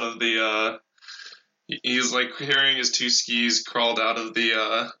crawled out of the. He's like carrying his 2 skis, crawled out of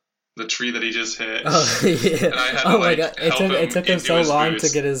the tree that he just hit. Oh yeah! And I had to, my god! It took him so long to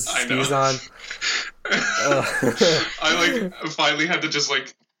get his skis on. I finally had to just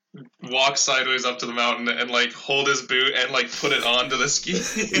walk sideways up to the mountain and hold his boot and put it onto the ski.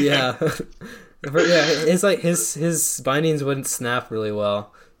 Yeah. It's like his bindings wouldn't snap really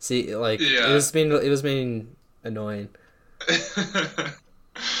well. See, it was being annoying.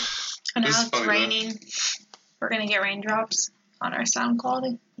 And now it's raining. We're gonna get raindrops. on our sound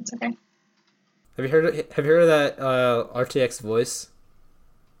quality. It's okay. Have you heard of that RTX voice?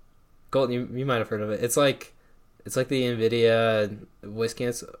 Colton, you might have heard of it. It's like the NVIDIA voice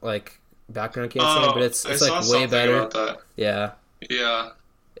cancel, like background canceling, but it's like way better. About that. Yeah. Yeah.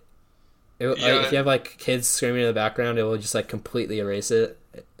 Like, if you have like kids screaming in the background, it will just like completely erase it.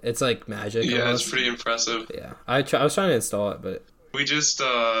 It's like magic. Yeah, almost. it's pretty impressive. Yeah, I was trying to install it, but we just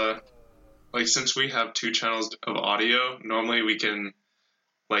like since we have 2 channels of audio, normally we can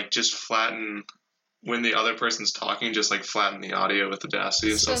like just flatten when the other person's talking, just like flatten the audio with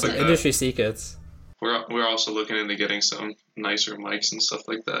Audacity and stuff like that. Industry secrets. We're also looking into getting some nicer mics and stuff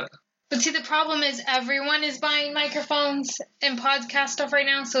like that. But see, the problem is everyone is buying microphones and podcast stuff right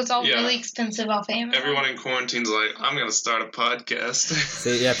now, so it's all really expensive off Amazon. Everyone in quarantine's like, I'm going to start a podcast.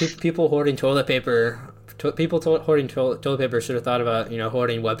 See, yeah, people hoarding toilet paper. Hoarding toilet paper should have thought about,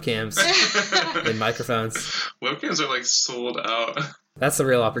 hoarding webcams and microphones. Webcams are like sold out. That's the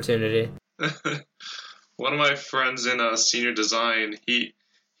real opportunity. One of my friends in senior design,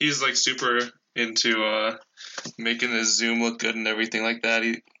 he's like super into making his Zoom look good and everything like that.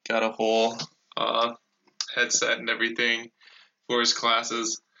 He got a whole headset and everything for his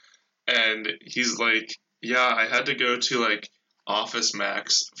classes, and he's like, yeah, I had to go to like Office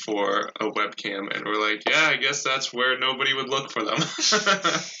Max for a webcam, and we're like, yeah, I guess that's where nobody would look for them.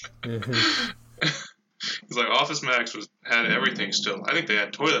 Mm-hmm. He's like, Office Max had everything still. I think they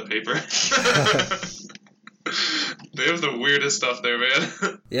had toilet paper. They have the weirdest stuff there,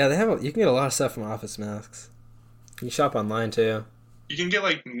 man. Yeah, you can get a lot of stuff from Office Max. You can shop online too. You can get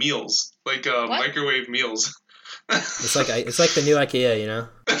like meals, like microwave meals. It's like the new IKEA,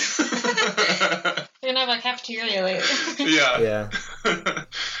 You're gonna have a cafeteria later. Yeah.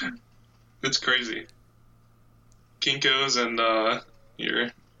 It's crazy. Kinko's and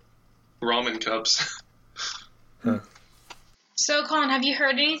your ramen cups. Huh. So, Colin, have you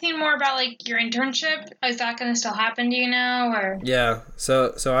heard anything more about like your internship? Is that going to still happen? Do you know? Or yeah, so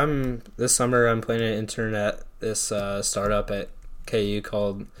this summer I'm planning to intern at this startup at KU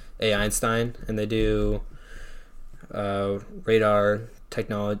called A. Einstein, and they do radar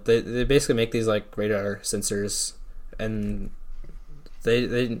technology. They basically make these like radar sensors, and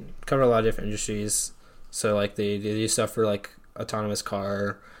they cover a lot of different industries. So like they do stuff for like autonomous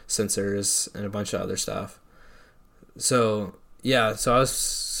car sensors and a bunch of other stuff. So yeah, so I was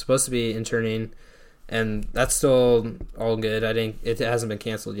supposed to be interning, and that's still all good. It hasn't been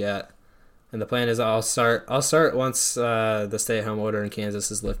canceled yet, and the plan is I'll start once the stay-at-home order in Kansas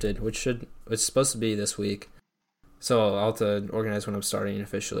is lifted, which it's supposed to be this week. So I'll have to organize when I'm starting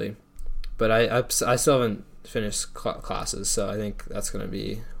officially, but I still haven't finished classes, so I think that's gonna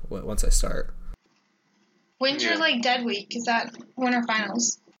be once I start. When's your like dead week? Is that winter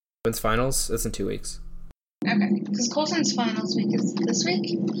finals? When's finals? It's in 2 weeks. Okay, because Colton's finals week is this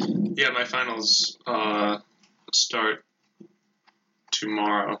week? Yeah, my finals start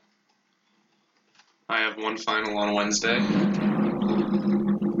tomorrow. I have one final on Wednesday, and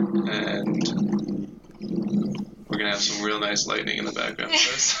we're going to have some real nice lightning in the background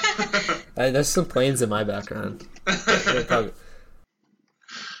for this. There's some planes in my background.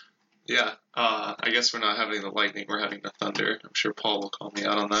 Yeah, I guess we're not having the lightning, we're having the thunder. I'm sure Paul will call me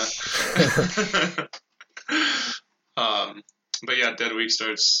out on that. But yeah, Dead Week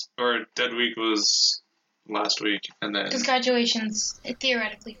was last week, and then because graduation's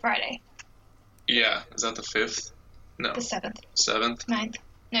theoretically Friday. Yeah, is that the 5th? No, the 7th. 7th? 9th.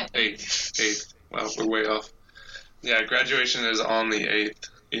 No, 8th. Wow, we're way off. Yeah, graduation is on the 8th.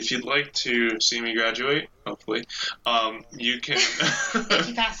 If you'd like to see me graduate, hopefully, you can. If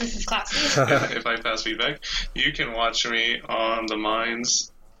he passes his classes. If I pass feedback, you can watch me on the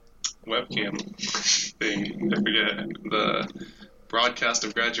Minds webcam thing. I forget the broadcast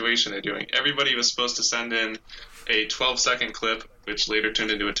of graduation they're doing. Everybody was supposed to send in a 12-second clip, which later turned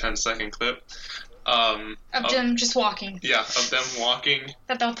into a 10-second clip. Of them just walking. Yeah, of them walking.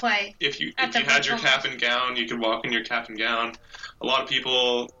 That they'll play. If you had your cap and gown, you could walk in your cap and gown. A lot of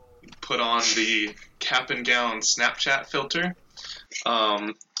people put on the cap and gown Snapchat filter.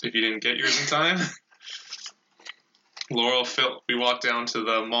 If you didn't get yours in time. We walked down to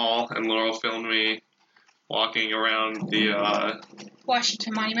the mall, and Laurel filmed me walking around the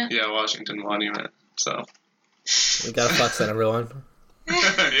Washington Monument. Yeah, Washington Monument. So we gotta flex on everyone.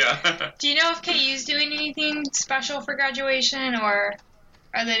 Yeah. Do you know if KU's doing anything special for graduation, or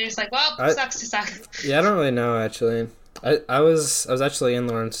are they just like, well, sucks to suck? Yeah, I don't really know actually. I was actually in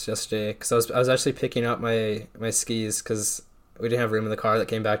Lawrence yesterday because I was actually picking up my skis because we didn't have room in the car that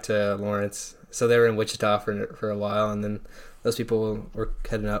came back to Lawrence, So they were in Wichita for a while, and then those people were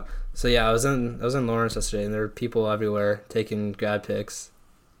heading up. So yeah, I was in Lawrence yesterday, and there were people everywhere taking grad pics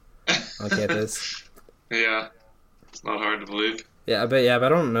on campus. Yeah, it's not hard to believe. Yeah, but I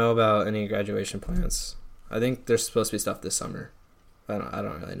don't know about any graduation plans. I think there's supposed to be stuff this summer. I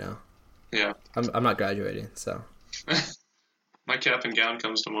don't really know. Yeah. I'm not graduating, so. My cap and gown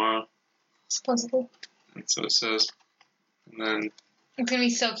comes tomorrow. Supposedly. That's what it says. And then It's going to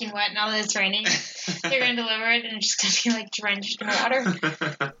be soaking wet now that it's raining. They're going to deliver it, and it's just going to be, like, drenched in water.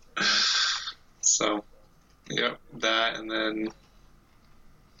 So, yeah, that, and then,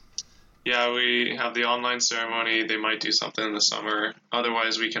 yeah, we have the online ceremony. They might do something in the summer.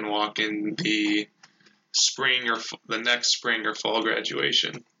 Otherwise, we can walk in the spring or the next spring or fall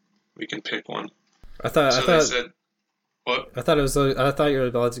graduation. We can pick one. I thought they said, what? I thought you were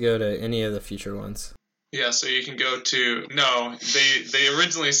about to go to any of the future ones. Yeah, so you can go to... No, they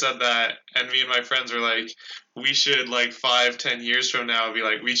originally said that, and me and my friends were like, we should, like, 5-10 years from now be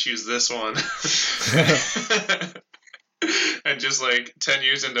like, we choose this one. And just, like, 10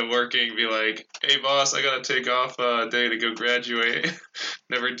 years into working, be like, hey, boss, I gotta take off a day to go graduate.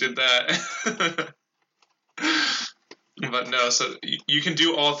 Never did that. But no, so you can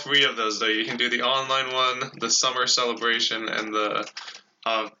do all three of those, though. You can do the online one, the summer celebration, and the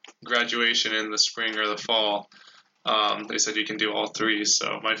graduation in the spring or the fall. They said you can do all three.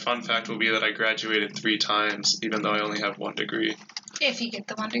 So my fun fact will be that I graduated 3 times, even though I only have 1 degree. If you get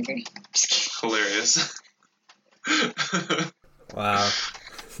the 1 degree. Just kidding. Hilarious. Wow.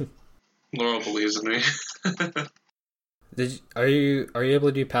 Laurel believes in me. Are you able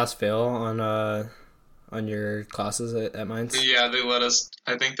to do pass fail on your classes at Mines? Yeah, they let us.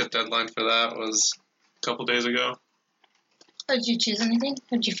 I think the deadline for that was a couple days ago. Oh, did you choose anything?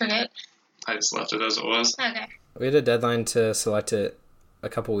 Or did you forget? I just left it as it was. Okay. We had a deadline to select it a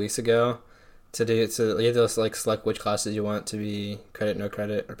couple weeks ago. You had to like select which classes you want to be credit, no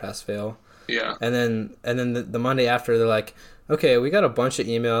credit, or pass fail. Yeah. And then the Monday after, they're like, okay, we got a bunch of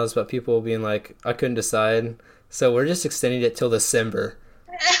emails about people being like, I couldn't decide, so we're just extending it till December.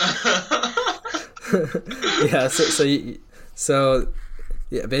 Yeah. So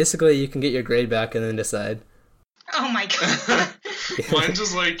yeah, basically you can get your grade back and then decide. Oh my god. Mine's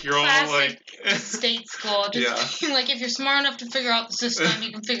just like, you're all like... state school. Just, yeah. Like, if you're smart enough to figure out the system,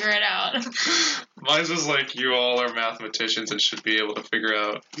 you can figure it out. Mine's just like, you all are mathematicians and should be able to figure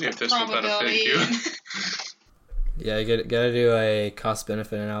out if this will benefit you. Yeah, you gotta do a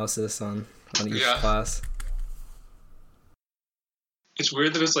cost-benefit analysis on each class. It's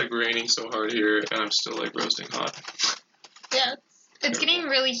weird that it's like raining so hard here and I'm still like roasting hot. Yeah, it's getting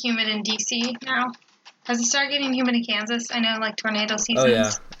really humid in DC now. Has it started getting humid in Kansas? I know, like, tornado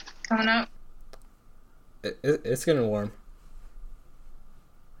season's coming up. It's getting warm.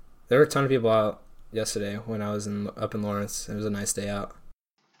 There were a ton of people out yesterday when I was up in Lawrence. It was a nice day out.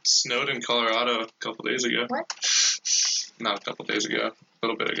 It snowed in Colorado a couple days ago. What? Not a couple days ago. A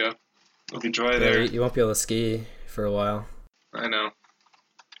little bit ago. It'll be dry there. You won't be able to ski for a while. I know.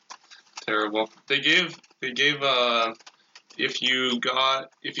 Terrible. They gave if you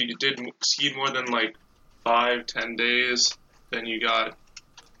did ski more than like 5-10 days, then you got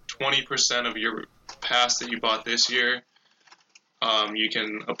 20% of your pass that you bought this year. You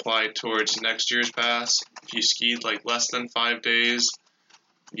can apply towards next year's pass. If you skied like less than 5 days,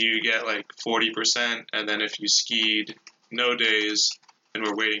 you get like 40%, and then if you skied no days and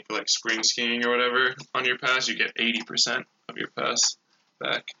were waiting for like spring skiing or whatever on your pass, you get 80% of your pass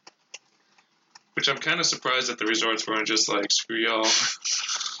back. Which I'm kind of surprised that the resorts weren't just like, screw y'all.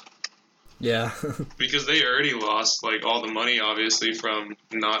 Yeah. Because they already lost like all the money, obviously, from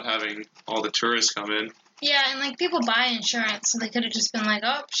not having all the tourists come in. Yeah, and like people buy insurance, so they could have just been like,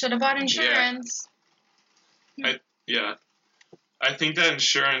 oh, should have bought insurance. Yeah. I think that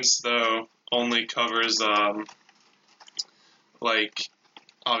insurance, though, only covers, like,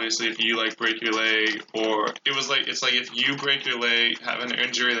 obviously if you, like, break your leg, or it's like if you break your leg, have an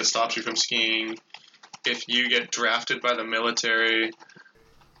injury that stops you from skiing, if you get drafted by the military,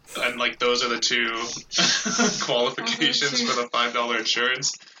 and, like, those are the 2 qualifications for the $5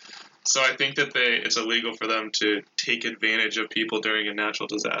 insurance. So I think that it's illegal for them to take advantage of people during a natural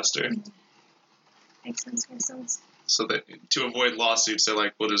disaster. Makes sense. So that to avoid lawsuits, they're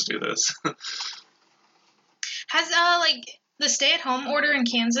like, we'll just do this. Has, like, the stay-at-home order in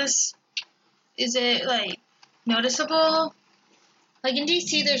Kansas, is it, like, noticeable? Like, in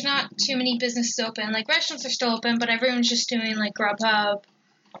D.C., there's not too many businesses open. Like, restaurants are still open, but everyone's just doing, like, Grubhub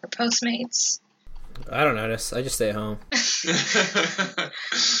or Postmates. I don't notice. I just stay at home.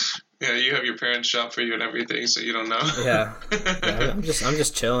 Yeah, you have your parents shop for you and everything, so you don't know. Yeah, I'm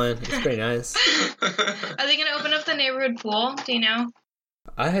just chilling. It's pretty nice. Are they gonna open up the neighborhood pool? Do you know?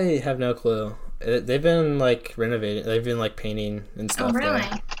 I have no clue. They've been like renovating. They've been like painting and stuff. Oh, really?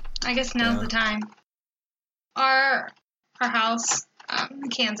 there. I guess now's the time. Our house, in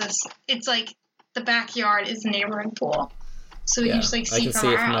Kansas, it's like the backyard is the neighborhood pool, so we can just like see I can from see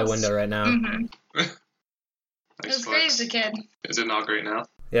our it from house. my window right now. Mm-hmm. Nice It was flex. great as a kid. Is it not great now?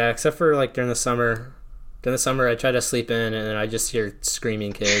 Yeah, except for like during the summer. During the summer, I try to sleep in, and then I just hear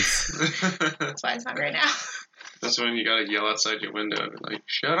screaming kids. That's why it's not great now. That's when you gotta yell outside your window and be like,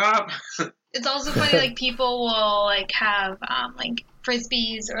 "Shut up!" It's also funny, like people will like have like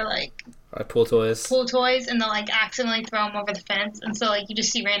frisbees or like Pool toys. pool toys, and they'll like accidentally throw them over the fence, and so like you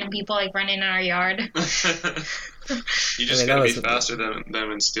just see random people like running in our yard. You just gotta be faster than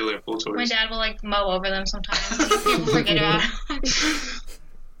them and steal their pool toys. My dad will like mow over them sometimes. People forget about them.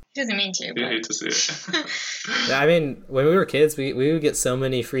 He doesn't mean to. You hate to see it. Yeah, I mean, when we were kids, we would get so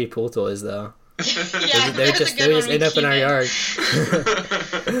many free pool toys though. Yeah, they would just end up in our yard.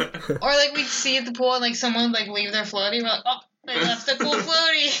 Or like we'd see at the pool and like someone would like leave their floaty. We're like, oh, they left the pool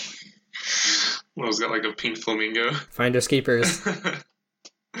floaty. Well, it's got like a pink flamingo. Finders keepers.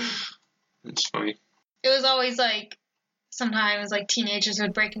 It's funny. It was always like sometimes like teenagers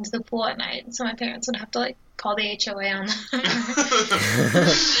would break into the pool at night, so my parents would have to like call the HOA on them.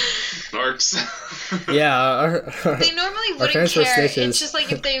 Narcs. Yeah, They normally wouldn't parents were care. snitches. It's just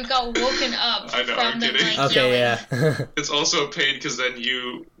like if they got woken up I know, from I'm them kidding. like okay, yelling. yeah. It's also a pain because then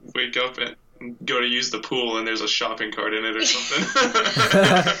you wake up and go to use the pool and there's a shopping cart in it or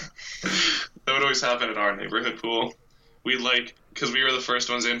something. That would always happen at our neighborhood pool. We'd like, because we were the first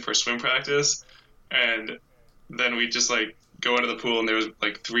ones in for swim practice, and then we'd just like go into the pool and there was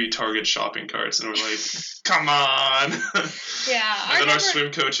like 3 Target shopping carts and we're like, come on. Yeah, And then our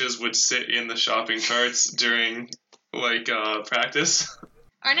swim coaches would sit in the shopping carts during like practice.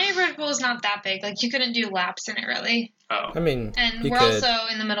 our neighborhood pool is not that big. Like you couldn't do laps in it really. Oh. I mean, And you we're could. also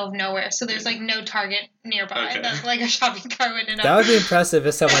in the middle of nowhere, so there's like no Target nearby Okay. that like a shopping cart would end up. That would be impressive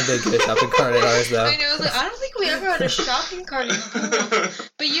if someone did get a shopping cart at ours, though. I know. Like, I don't think we ever had a shopping cart in the pool.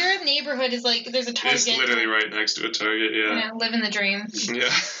 But your neighborhood is like there's a Target. It's literally right next to a Target, yeah. Yeah, living the dream.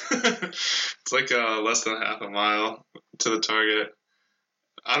 Yeah. It's like less than half a mile to the Target.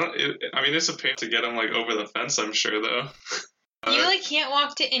 I mean, it's a pain to get them like over the fence, I'm sure, though. You like can't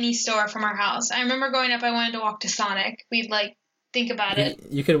walk to any store from our house. I remember growing up, I wanted to walk to Sonic. We'd like think about it.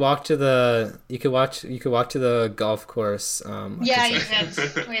 You could walk to the golf course. Yeah, you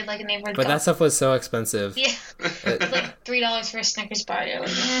could. We had like a neighborhood. But that stuff was so expensive. Yeah, it was like $3 for a Snickers bar. You're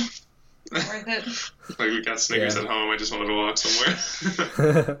like, not worth it. Like we got Snickers at home. I just wanted to walk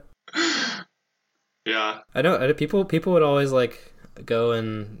somewhere. Yeah. I know people would always like go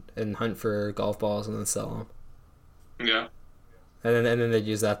and hunt for golf balls and then sell them. Yeah. And then they'd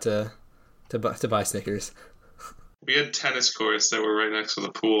use that to buy Snickers. We had tennis courts that were right next to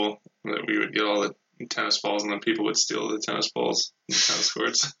the pool that we would get all the tennis balls, and then people would steal the tennis balls in the tennis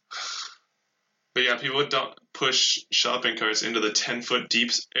courts. But yeah, people would push shopping carts into the 10-foot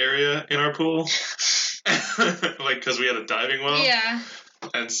deep area in our pool, like because we had a diving well. Yeah.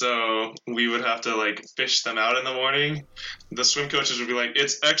 And so we would have to like fish them out in the morning. The swim coaches would be like,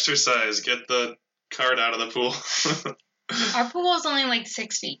 "It's exercise. Get the cart out of the pool." Our pool was only like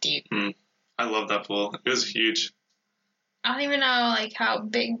 6 feet deep. I love that pool. It was huge. I don't even know like how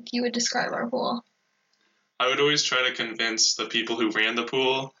big you would describe our pool. I would always try to convince the people who ran the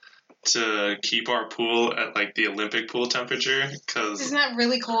pool to keep our pool at like the Olympic pool temperature, because Isn't that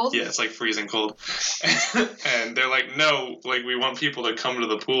really cold? yeah, it's like freezing cold. And they're like, no, like we want people to come to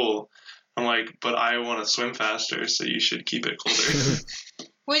the pool. I'm like, but I want to swim faster, so you should keep it colder.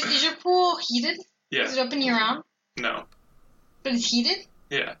 Wait, is your pool heated? Yeah. Is it open year round? No. But it's heated?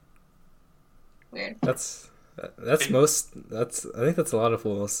 Yeah. Weird. I think that's a lot of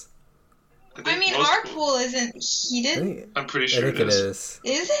pools. I mean, our pool isn't heated. I'm pretty I sure think it is.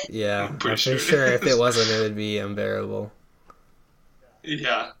 Is it? Yeah, I'm I'm pretty pretty sure. sure if it wasn't, it would be unbearable.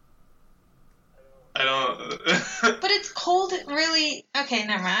 Yeah. I don't. But it's cold, really. Okay,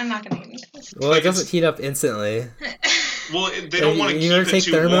 never mind. I'm not gonna get into this. Well, it doesn't heat up instantly. Well, they don't want to You keep ever it take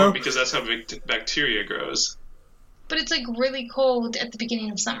too thermo? warm because that's how bacteria grows. But it's like really cold at the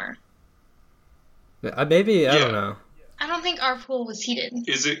beginning of summer. Maybe I don't know. I don't think our pool was heated.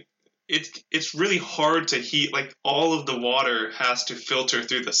 Is it? It's really hard to heat. Like all of the water has to filter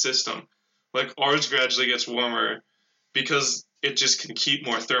through the system. Like ours gradually gets warmer because it just can keep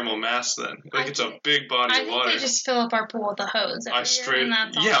more thermal mass. Then like it's a big body I of think water. they just fill up our pool with a hose. Every year, and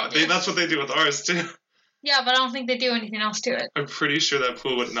that's all they do. That's what they do with ours too. Yeah, but I don't think they do anything else to it. I'm pretty sure that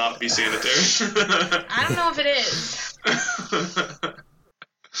pool would not be sanitary. I don't know if it is.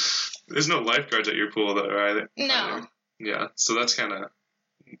 There's no lifeguards at your pool, though, right? No. Yeah, so that's kind of...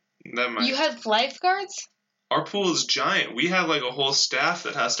 That might... You have lifeguards? Our pool is giant. We have, like, a whole staff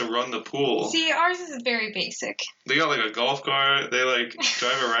that has to run the pool. See, ours is very basic. They got, like, a golf cart. They, like,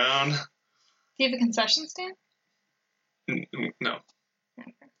 drive around. Do you have a concession stand? No.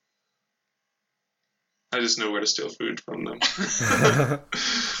 Okay. I just know where to steal food from them.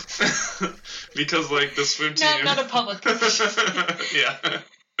 Because, like, the swim team... No, not a public position. Yeah.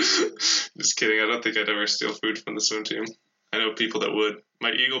 Just kidding. I don't think I'd ever steal food from the swim team. I know people that would.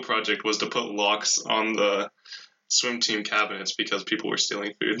 My Eagle project was to put locks on the swim team cabinets because people were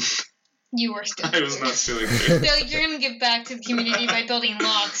stealing food. You were stealing I was food. not stealing food. So you're going to give back to the community by building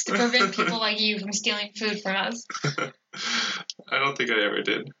locks to prevent people like you from stealing food from us. I don't think I ever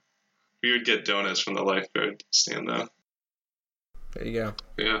did. We would get donuts from the lifeguard stand, though. There you go.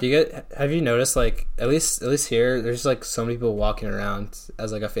 Yeah. Have you noticed, like, at least here, there's like so many people walking around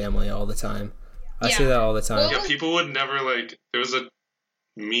as like a family all the time. I see that all the time. Yeah, people would never, like, there was a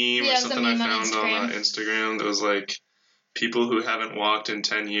meme or something I found on Instagram that was like, people who haven't walked in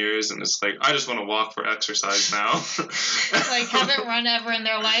 10 years, and it's like, I just want to walk for exercise now. Like, haven't run ever in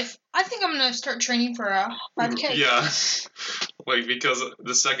their life. I think I'm going to start training for a 5K. Yeah. Like, because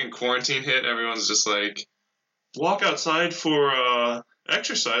the second quarantine hit, everyone's just like, walk outside for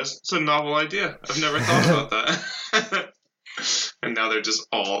exercise. It's a novel idea. I've never thought about that. And now they're just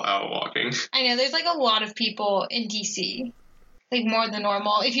all out walking. I know, there's like a lot of people in DC. Like, more than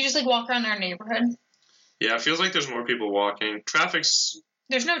normal. If you just, like, walk around our neighborhood. Yeah, it feels like there's more people walking.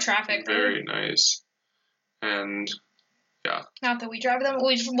 There's no traffic. Very nice. And, yeah. Not that we drive them.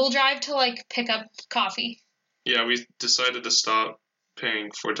 We'll drive to, like, pick up coffee. Yeah, we decided to stop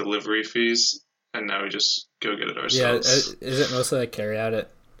paying for delivery fees, and now we just go get it ourselves. Yeah, is it mostly like carry out at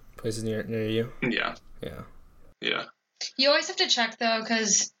places near you? Yeah. Yeah. Yeah. You always have to check, though,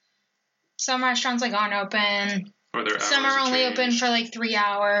 because some restaurants, like, aren't open. Or their some hours are only change. open for, like, 3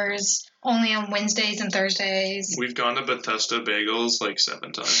 hours. Only on Wednesdays and Thursdays. We've gone to Bethesda Bagels like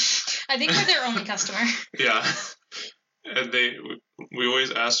 7 times. I think we're their only customer. Yeah. And we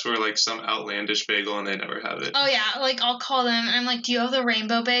always ask for like some outlandish bagel and they never have it. Oh yeah, like I'll call them and I'm like, do you have the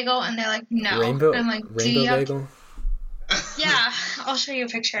rainbow bagel? And they're like, no. Rainbow? I'm like, do rainbow you have... bagel? Yeah, I'll show you a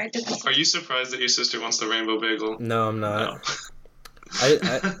picture. I did this. Are you surprised that your sister wants the rainbow bagel? No, I'm not.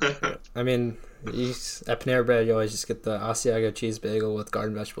 No. I mean, at Panera Bread, you always just get the Asiago cheese bagel with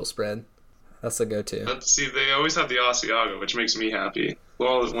garden vegetable spread. That's the go-to. See, they always have the Asiago, which makes me happy.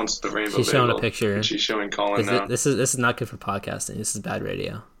 Well, wants the rainbow She's bagel. showing a picture. And she's showing Colin now. This is not good for podcasting. This is bad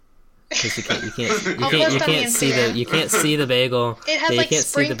radio. Because you can't see the bagel. It has you like can't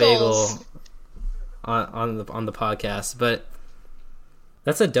sprinkles. see the bagel on the podcast, but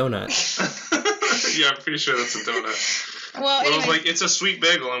that's a donut. Yeah, I'm pretty sure that's a donut. Well, I was like, it's a sweet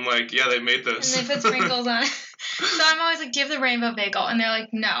bagel. I'm like, yeah, they made this. And they put sprinkles on it. So I'm always like, do you have the rainbow bagel? And they're like,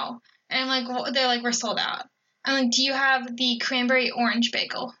 no. And I'm like, well, they're like, we're sold out. I'm like, do you have the cranberry orange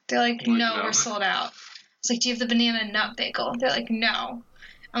bagel? They're like, no, we're sold out. It's like, do you have the banana nut bagel? They're like, no.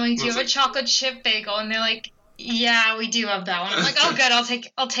 I'm like, do you have a chocolate chip bagel? And they're like, yeah, we do have that one. I'm like, oh, good,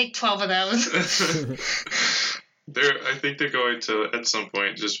 I'll take 12 of those. I think they're going to, at some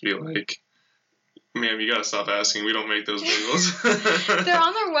point, just be like, ma'am, you gotta stop asking. We don't make those bagels. They're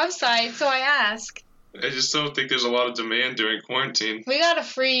on their website, so I ask. I just don't think there's a lot of demand during quarantine. We got a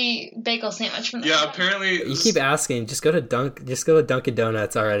free bagel sandwich from them. Yeah, apparently. You keep asking. Just go to Dunkin'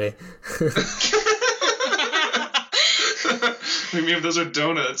 Donuts already. I mean, those are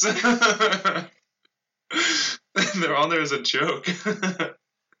donuts. They're on there as a joke. Because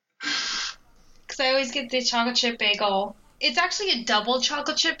I always get the chocolate chip bagel. It's actually a double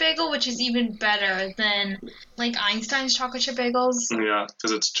chocolate chip bagel, which is even better than, like, Einstein's chocolate chip bagels. Yeah,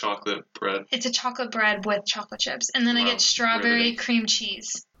 because it's chocolate bread. It's a chocolate bread with chocolate chips. And then I get strawberry cream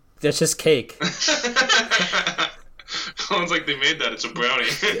cheese. That's just cake. Sounds like they made that. It's a brownie.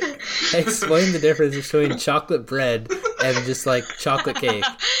 Explain the difference between chocolate bread and just, like, chocolate cake.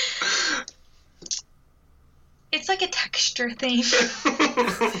 It's like a texture thing.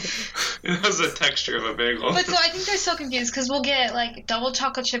 It has a texture of a bagel. But so I think they're so confused because we'll get like double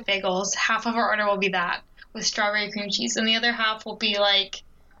chocolate chip bagels. Half of our order will be that with strawberry cream cheese, and the other half will be like,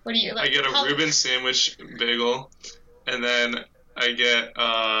 what do you like? I get a Reuben sandwich bagel, and then I get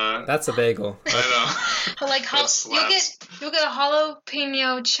That's a bagel. I know. Like you'll get a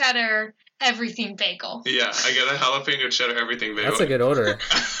jalapeno cheddar everything bagel. Yeah, I get a jalapeno cheddar everything bagel. That's a good order.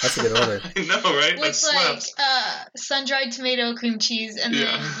 I know, right? With that slaps. like sun-dried tomato cream cheese, and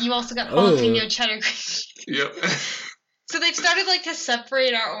then you also got jalapeno cheddar cream cheese. Yep. So they've started like to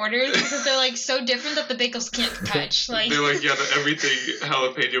separate our orders because they're like so different that the bagels can't touch. Like They're like, yeah, everything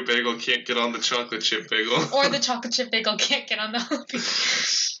jalapeno bagel can't get on the chocolate chip bagel. Or the chocolate chip bagel can't get on the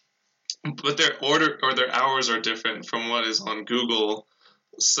jalapeno. But their hours are different from what is on Google.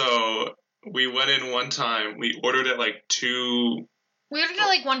 So we went in one time. We ordered at like 2. We ordered at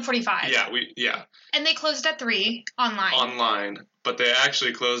like 1:45. Yeah. And they closed at 3 online. Online, but they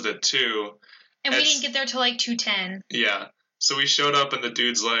actually closed at 2. And we didn't get there till like 2:10. Yeah. So we showed up and the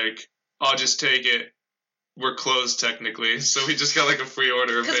dude's like, "I'll just take it. We're closed technically." So we just got like a free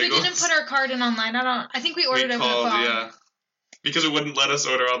order of bagels. Because we didn't put our card in online. I think we ordered over the phone. Yeah. Because it wouldn't let us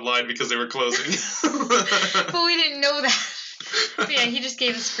order online because they were closing. But we didn't know that. But yeah, he just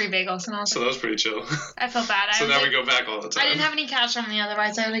gave us free bagels, and so that was pretty chill. I felt bad. So now we go back all the time. I didn't have any cash on me,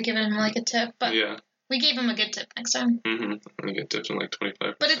 otherwise I would have given him like a tip. But yeah. We gave him a good tip next time. Mm-hmm. I get tips in like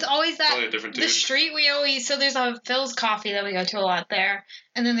 25%. But it's always that, the street we always, so there's a Phil's Coffee that we go to a lot there.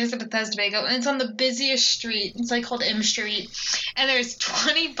 And then there's a Bethesda Bagel. And it's on the busiest street. It's like called M Street. And there's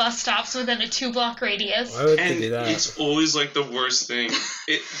 20 bus stops within a 2-block radius. Why would they do that? It's always like the worst thing.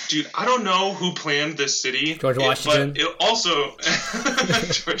 Dude, I don't know who planned this city. George Washington. But it also...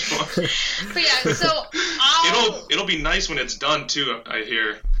 George Washington. But yeah, so It'll be nice when it's done too, I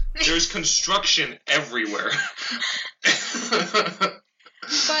hear. There's construction everywhere.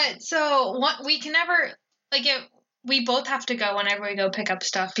 But so we can never we both have to go whenever we go pick up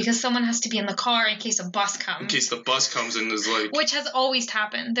stuff because someone has to be in the car in case a bus comes. In case the bus comes and is like... Which has always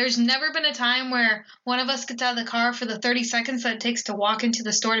happened. There's never been a time where one of us gets out of the car for the 30 seconds that it takes to walk into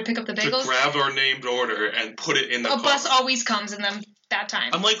the store to pick up the bagels. To grab our named order and put it in the car. A bus always comes in them that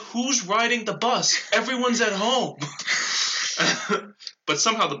time. I'm like, who's riding the bus? Everyone's at home. But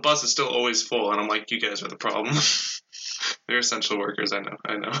somehow the bus is still always full, and I'm like, you guys are the problem. They're essential workers, I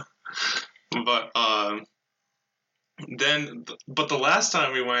know. But but the last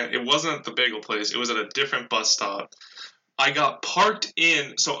time we went, it wasn't at the bagel place. It was at a different bus stop. I got parked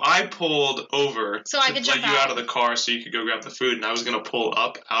in, so I pulled over so I could let you out of the car so you could go grab the food, and I was going to pull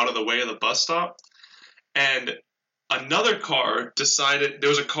up out of the way of the bus stop. And another car decided, there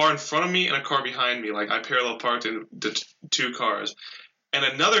was a car in front of me and a car behind me. Like, I parallel parked in the 2 cars. And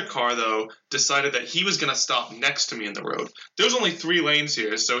another car, though, decided that he was going to stop next to me in the road. There's only 3 lanes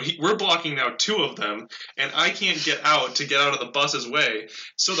here, so we're blocking now 2 of them, and I can't get out to get out of the bus's way.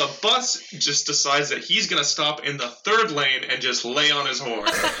 So the bus just decides that he's going to stop in the 3rd lane and just lay on his horn.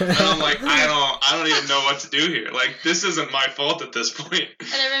 And I'm like, I don't even know what to do here. Like, this isn't my fault at this point.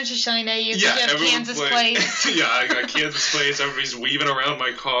 And everyone's just showing at you. Yeah, you have Kansas plates. Yeah, I got Kansas plates. Everybody's weaving around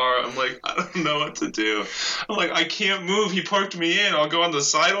my car. I'm like, I don't know what to do. I'm like, I can't move. He parked me in. I'll go on the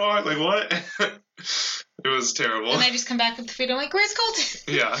sidewalk? Like, what? It was terrible. And I just come back with the food. I'm like, where's Colton?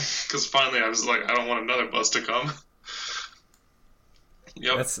 Yeah, because finally I was like, I don't want another bus to come.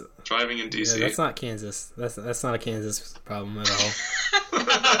 Yep, that's driving in D.C. Yeah, that's not Kansas. That's not a Kansas problem at all.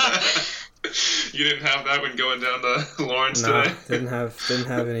 You didn't have that when going down to Lawrence no, today? didn't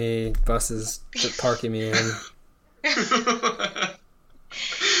have any buses parking me in.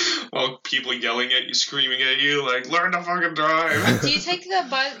 Well, people yelling at you, screaming at you, like, learn to fucking drive. Do you take the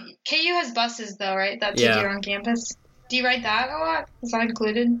bus? KU has buses, though, right? That take you on campus. Do you ride that a lot? Is that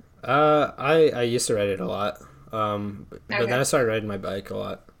included? I used to ride it a lot. But then I started riding my bike a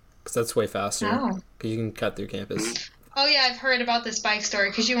lot. Because that's way faster. Because you can cut through campus. Oh, yeah, I've heard about this bike story.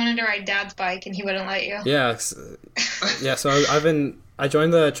 Because you wanted to ride Dad's bike and he wouldn't let you. Yeah. Yeah, so I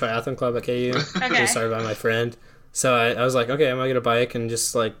joined the triathlon club at KU. Okay. Started by my friend. So I was like, okay, I'm going to get a bike and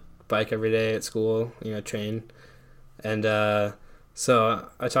just, like, bike every day at school, train. And so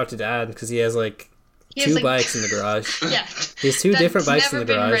I talked to Dad because he has, like, 2 bikes in the garage. Yeah. He has 2 different bikes in the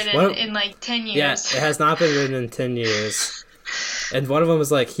garage. Never been ridden in, like, 10 years. Yeah, it has not been ridden in 10 years. And one of them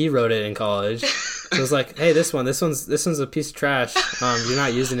was, like, he rode it in college. So I was like, hey, this one's a piece of trash. You're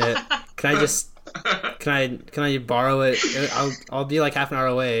not using it. Can I borrow it? I'll be like half an hour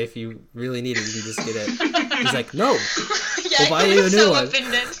away. If you really need it, you can just get it. He's like, no. Yeah, we'll buy you a new one.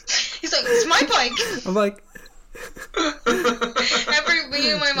 Offended. He's like, it's my bike. I'm like.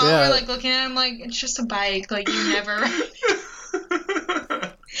 Me and my mom were like looking at him like, it's just a bike. Like, you never.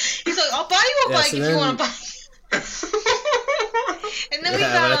 He's like, I'll buy you a bike if you want a bike. And then we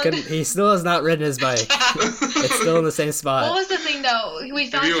found... he still has not ridden his bike. It's still in the same spot. What was the thing, though? We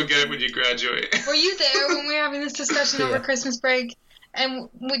found... Maybe you'll get it when you graduate. Were you there when we were having this discussion over Christmas break? And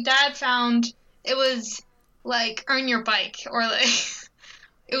Dad found it was, like, earn your bike. Or, like...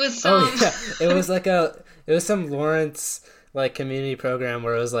 It was some... Oh, yeah. It was some Lawrence, like, community program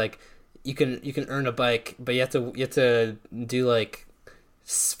where it was, like, you can earn a bike, but you have to do, like...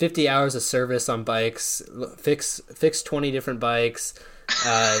 50 hours of service on bikes, fix 20 different bikes,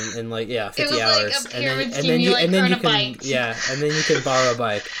 and like 50 hours. Like a pyramid scheme. You earn a bike. Yeah, and then you can borrow a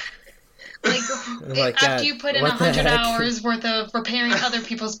bike. Like after you put in 100 hours worth of repairing other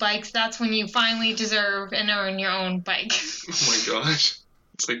people's bikes, that's when you finally deserve and earn your own bike. Oh my gosh.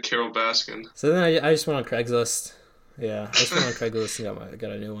 It's like Carol Baskin. So then I just went on Craigslist. Yeah, I just went on Craigslist and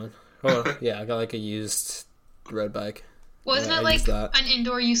got a new one. Oh, yeah, I got like a used road bike. Wasn't it like an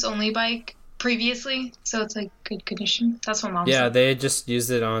indoor use only bike previously? So it's like good condition. That's what Mom said. Yeah, they just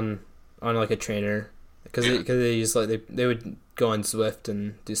used it on like a trainer because they use like they would go on Zwift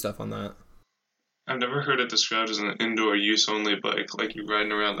and do stuff on that. I've never heard it described as an indoor use only bike, like you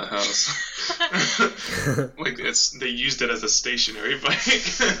riding around the house. Like they used it as a stationary bike.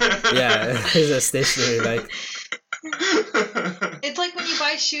 Yeah, it's a stationary bike. It's like when you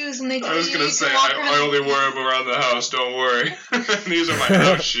buy shoes and they tell I was going to say, I only wear them around the house, don't worry. These are my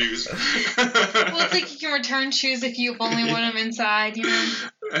house shoes. Well, it's like you can return shoes if you've only worn them inside, you know?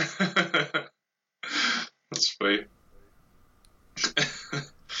 That's funny.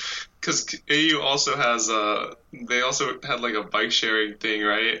 Because AU also has, they also had like a bike sharing thing,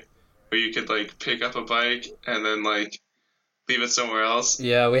 right? Where you could like pick up a bike and then like leave it somewhere else.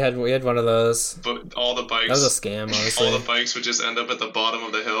 Yeah, we had one of those. But all the bikes... That was a scam, honestly. All the bikes would just end up at the bottom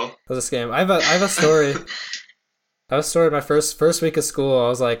of the hill. That was a scam. I have a story. I have a story. My first week of school, I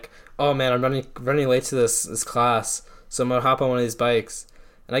was like, oh man, I'm running late to this class, so I'm going to hop on one of these bikes.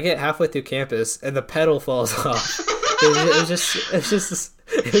 And I get halfway through campus, and the pedal falls off. It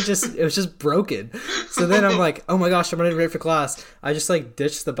was just broken. So then I'm like, oh my gosh, I'm running late for class. I just like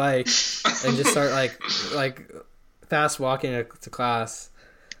ditched the bike and just start like fast walking to class.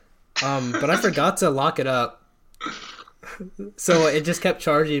 But I forgot to lock it up. So it just kept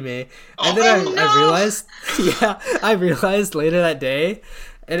charging me. And then I realized, I realized later that day,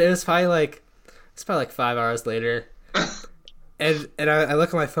 and it was probably like 5 hours later. And I look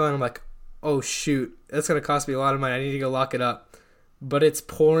at my phone, I'm like, oh shoot, that's going to cost me a lot of money. I need to go lock it up. But it's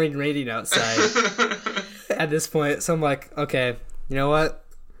pouring raining outside at this point. So I'm like, okay, you know what?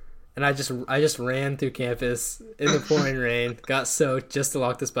 And I just ran through campus in the pouring rain, got soaked just to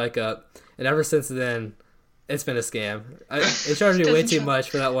lock this bike up. And ever since then, it's been a scam. It charged me way too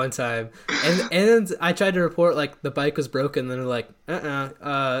much for that one time. And I tried to report like the bike was broken. And they're like,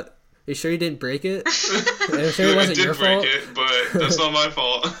 you sure you didn't break it? I'm sure it wasn't your fault. I did break it, but that's not my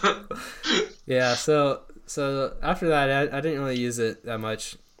fault. Yeah, so after that, I didn't really use it that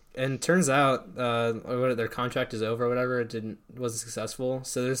much. And it turns out their contract is over or whatever. It wasn't successful.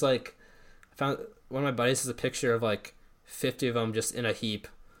 So there's like, I found one of my buddies has a picture of like 50 of them just in a heap.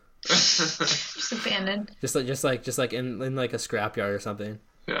 Just abandoned. Just like in like a scrapyard or something.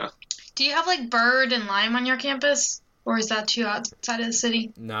 Yeah. Do you have like Bird and Lime on your campus? Or is that too outside of the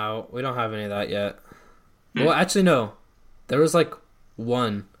city? No, we don't have any of that yet. Well, actually, no. There was like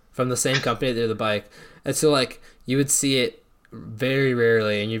one from the same company that did the bike. And so like you would see it very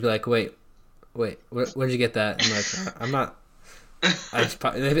rarely and you'd be like, wait, where'd you get that? I'm like, I'm not.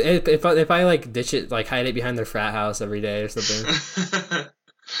 They probably like ditch it, like hide it behind their frat house every day or something.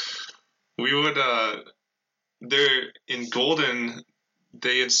 We would, there in Golden,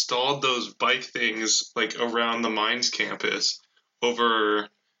 they installed those bike things like around the Mines campus over,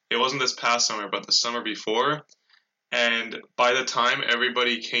 it wasn't this past summer, but the summer before. And by the time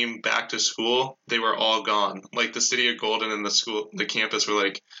everybody came back to school, they were all gone. Like the city of Golden and the campus were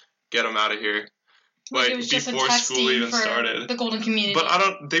like, get them out of here. Like before school even started. The Golden community.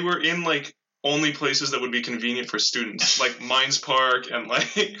 But they were in like only places that would be convenient for students, like Mines Park and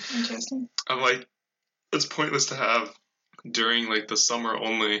like. Interesting. I'm like, it's pointless to have during like the summer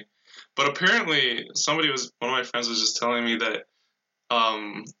only. But apparently one of my friends was just telling me that,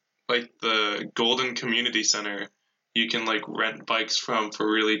 like the Golden Community Center, you can like rent bikes for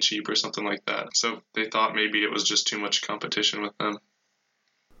really cheap or something like that. So they thought maybe it was just too much competition with them.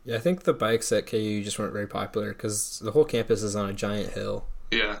 Yeah, I think the bikes at KU just weren't very popular because the whole campus is on a giant hill.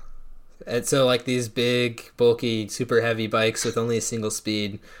 Yeah. And so like these big, bulky, super heavy bikes with only a single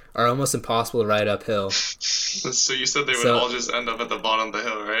speed are almost impossible to ride uphill. So you said they would all just end up at the bottom of the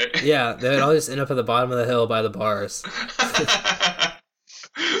hill, right? Yeah, they would all just end up at the bottom of the hill by the bars.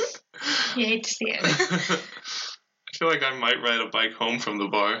 You hate to see it. I feel like I might ride a bike home from the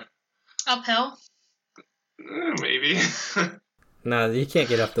bar. Uphill? Maybe. No, you can't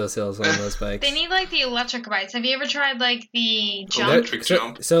get up those hills on those bikes. They need like the electric bikes. Have you ever tried like the jump? Electric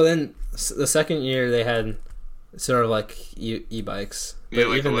jump. So then the second year they had sort of like e-bikes. But yeah,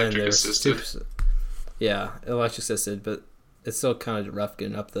 like even electric then they were assisted. Yeah, electric assisted, but it's still kind of rough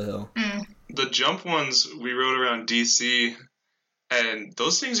getting up the hill. Mm. The jump ones we rode around DC, and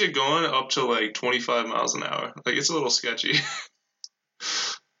those things are going up to like 25 miles an hour. Like, it's a little sketchy.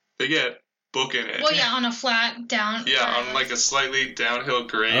 They get booking it. Well, yeah, on a flat down. Yeah, on like a slightly downhill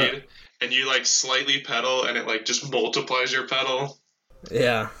grade, and you like slightly pedal, and it like just multiplies your pedal.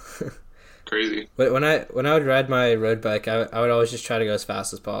 Yeah. Crazy. But when I would ride my road bike, I would always just try to go as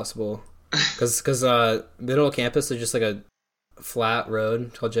fast as possible, because middle of campus is just like a flat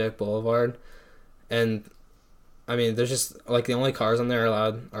road called Jake Boulevard, and I mean there's just like the only cars on there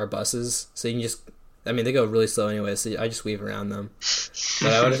allowed are buses, so you can just, I mean they go really slow anyway, so I just weave around them.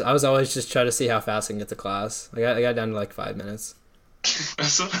 But I was always just trying to see how fast I can get to class. I got down to like 5 minutes.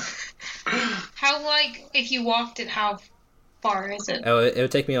 How, like, if you walked it, how far is it? Oh, it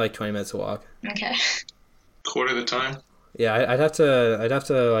would take me like 20 minutes to walk. Okay. Quarter the time. Yeah, I'd have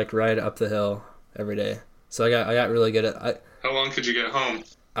to like ride up the hill every day. So I got really good at. How long could you get home?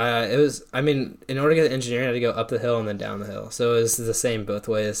 It was, I mean, in order to get engineering, I had to go up the hill and then down the hill. So it was the same both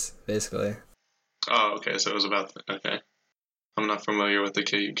ways, basically. Oh, okay. So it was about okay. I'm not familiar with the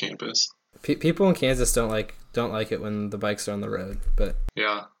KU campus. People in Kansas don't like it when the bikes are on the road, but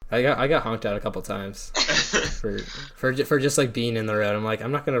yeah, I got honked at a couple times for just like being in the road. I'm like,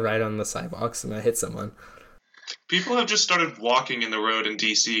 I'm not gonna ride on the sidewalks and I hit someone. People have just started walking in the road in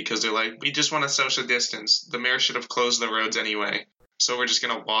DC because they're like, we just want a social distance. The mayor should have closed the roads anyway, so we're just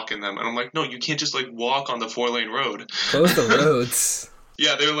gonna walk in them. And I'm like, no, you can't just like walk on the 4-lane road. Close the roads.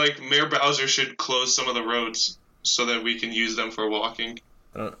 Yeah, they're like, Mayor Bowser should close some of the roads so that we can use them for walking.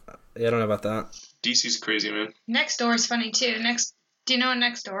 I don't know about that. DC's crazy, man. Nextdoor is funny too. Do you know what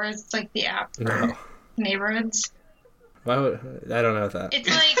Nextdoor is? It's like the app for No. neighborhoods. Why would I don't know that. It's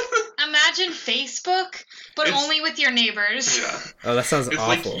like, imagine Facebook, but It's- only with your neighbors. Yeah. Oh, that sounds It's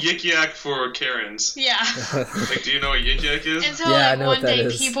awful. like Yik Yak for Karens. Yeah. Like, do you know what Yik Yak is? And so, Yeah, I like, know what one that day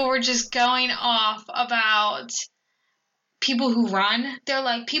is. people were just going off about people who run. They're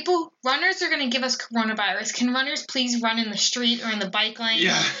like, runners are going to give us coronavirus. Can runners please run in the street or in the bike lane?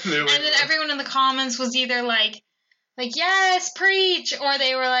 Yeah. They're like, And then everyone in the comments was either like, yes, preach, or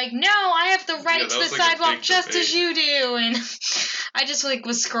they were like, no, I have the right Yeah, to that the was like a sidewalk big just debate. as you do. And I just like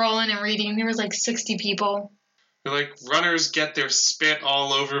was scrolling and reading. There was like 60 people. they're like, runners get their spit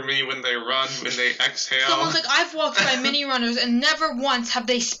all over me when they run, when they exhale. Someone's like, I've walked by many runners and never once have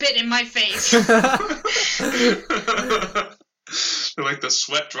they spit in my face. They're like, the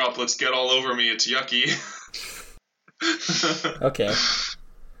sweat droplets get all over me. It's yucky.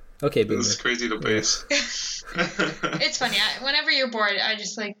 Okay, boomer. This is crazy to base. It's funny. Whenever you're bored,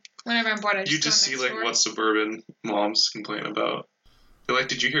 whenever I'm bored, I just You just see like what suburban moms complain about. They're like,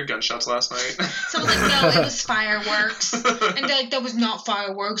 did you hear gunshots last night? Someone's like, no, it was fireworks. And they're like, that was not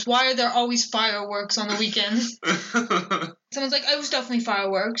fireworks. Why are there always fireworks on the weekends? Someone's like, it was definitely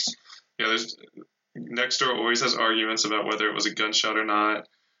fireworks. Yeah, Nextdoor always has arguments about whether it was a gunshot or not.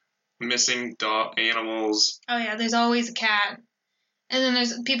 Missing animals. Oh yeah, there's always a cat. And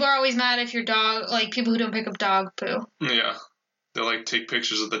then people are always mad if your dog, like people who don't pick up dog poo. Yeah. They'll like take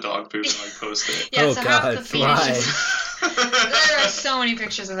pictures of the dog poop and like post it. Yeah, Oh, so God, half the feed why? is just, there are so many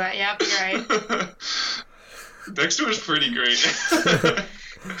pictures of that. Yep, you're right. Nextdoor is pretty great.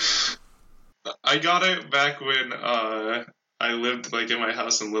 I got it back when I lived like in my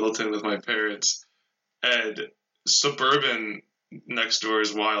house in Littleton with my parents, and suburban Nextdoor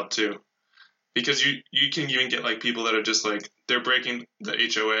is wild too, because you can even get like people that are just like they're breaking the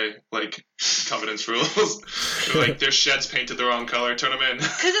HOA like covenants rules. They're like their shed's painted the wrong color, turn them in.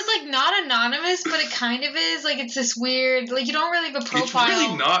 Because it's like not anonymous, but it kind of is. Like it's this weird, like you don't really have a profile. It's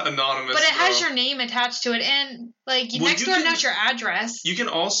really not anonymous, but it has though. your name attached to it, and like Well, Nextdoor you can- knows your address. You can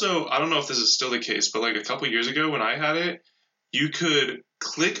also, I don't know if this is still the case, but like a couple years ago when I had it, you could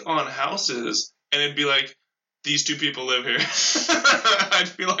click on houses and it'd be like, these two people live here.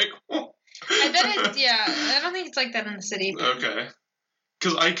 I'd be like, oh. I bet it's, yeah, I don't think it's like that in the city. But Okay.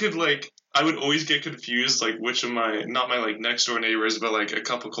 Because I would always get confused, like, which of not my, like, next door neighbors, but, like, a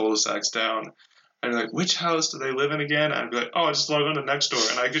couple cul-de-sacs down. I'd be like, which house do they live in again? I'd be like, oh, I just log on to next door.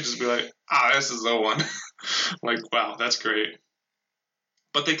 And I could just be like, this is the one. Like, wow, that's great.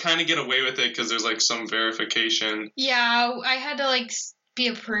 But they kind of get away with it because there's, like, some verification. yeah, I had to like be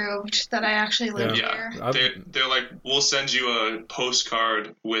approved that I actually live Yeah. here. They're like, we'll send you a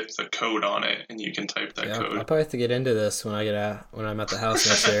postcard with the code on it, and you can type that Yeah, I'll code. probably have to get into this when I'm at the house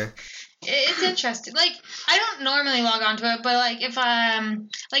next year. It's interesting. Like I don't normally log on to it, but like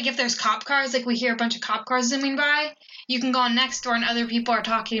if there's cop cars, like we hear a bunch of cop cars zooming by, you can go on Nextdoor and other people are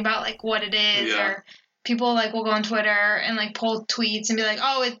talking about like what it is, Yeah. or people like will go on Twitter and like pull tweets and be like,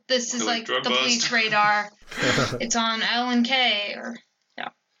 oh, this is They're like like, the drug police bust. radar. It's on L&K or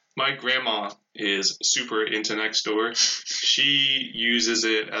My grandma is super into Nextdoor. She uses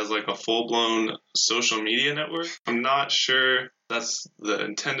it as like a full-blown social media network. I'm not sure that's the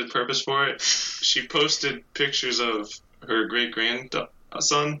intended purpose for it. She posted pictures of her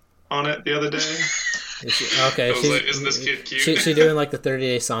great-grandson on it the other day. Okay, I was like, isn't this kid cute? She doing like the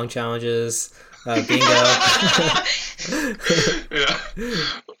 30-day song challenges, bingo. Yeah,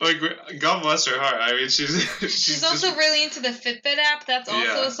 like God bless her heart. I mean, she's also really into the Fitbit app. That's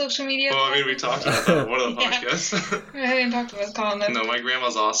also a social media. Well, I mean, we talked about that on one of the podcasts. I haven't talked about calling it. No, my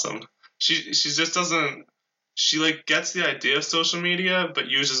grandma's awesome. She just doesn't. She like gets the idea of social media, but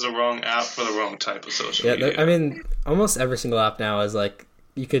uses the wrong app for the wrong type of social media. I mean, almost every single app now is like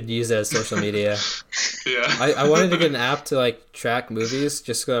you could use it as social media. Yeah. I wanted to get an app to like track movies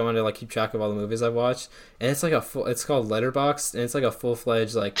just because I wanted to like keep track of all the movies I've watched, and it's like it's called Letterboxd, and it's like a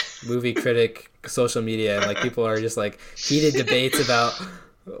full-fledged like movie critic social media, and like people are just like heated debates about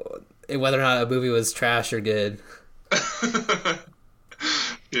whether or not a movie was trash or good.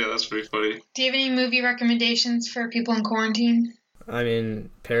 Yeah, that's pretty funny. Do you have any movie recommendations for people in quarantine? I mean,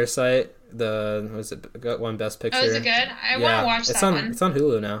 Parasite, got one Best Picture. Oh, is it good? I want to watch that one. It's on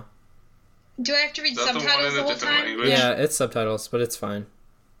Hulu now. Do I have to read subtitles the whole time? Language? Yeah, it's subtitles, but it's fine.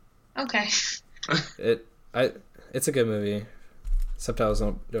 Okay. It's a good movie. Subtitles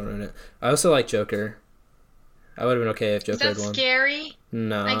don't ruin it. I also like Joker. I would have been okay if Joker had won. Is that scary?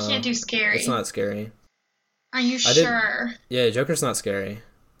 No. I can't do scary. It's not scary. Are you sure? Yeah, Joker's not scary.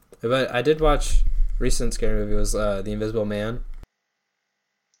 But I did watch recent scary movie was The Invisible Man.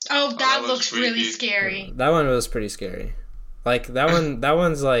 Oh, that looks really scary. That one was pretty scary. Like that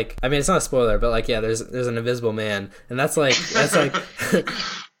one's like, I mean, it's not a spoiler, but like, yeah, there's an invisible man, and that's like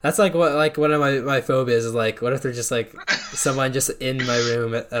that's like what like one of my phobias is like. What if there's just like someone just in my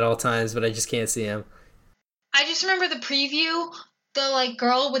room at all times, but I just can't see him? I just remember the preview. The like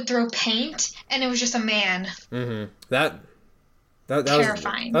girl would throw paint, and it was just a man. Mm-hmm. That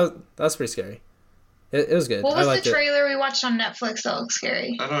terrifying. That was pretty scary. It was good. What was the trailer we watched on Netflix that looked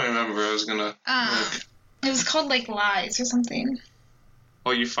scary? I don't remember. I was gonna look. It was called like Lies or something.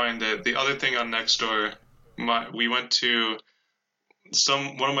 Well, you find it. The other thing on Nextdoor, we went to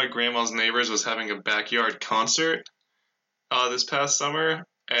one of my grandma's neighbors was having a backyard concert this past summer,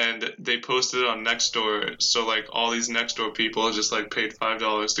 and they posted it on Nextdoor. So like all these Nextdoor people just like paid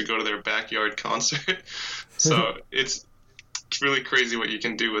 $5 to go to their backyard concert. So it's really crazy what you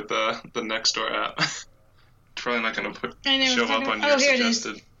can do with the Nextdoor app. It's probably not going to show up on your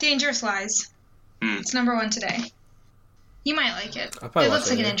suggested. It is. Dangerous Lies. It's number 1 today. You might like it. It looks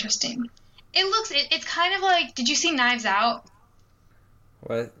like an interesting. It's kind of like. Did you see Knives Out?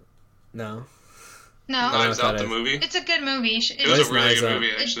 What? No. No. Knives Out the movie. It's a good movie. It was a really good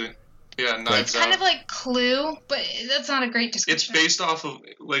movie, actually. Yeah, Knives Out. It's kind of like Clue, but that's not a great description. It's based off of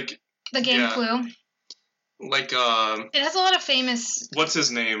like the game Clue. Like it has a lot of famous. What's his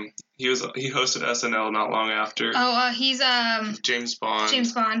name? He hosted SNL not long after. Oh, he's James Bond.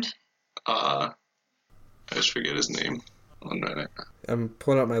 James Bond. I just forget his name. 1 minute. I'm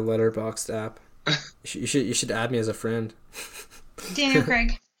pulling up my Letterboxd app. You should add me as a friend. Daniel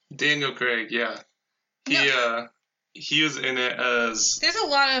Craig. Daniel Craig, yeah. He was in it as. There's a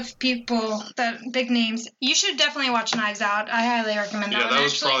lot of people big names. You should definitely watch Knives Out. I highly recommend that. Yeah, that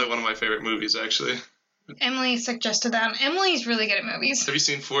was probably one of my favorite movies, actually. Emily suggested that. Emily's really good at movies. Have you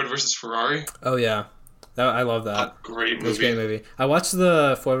seen Ford versus Ferrari? Oh yeah, I love that. Great movie. It was a great movie. I watched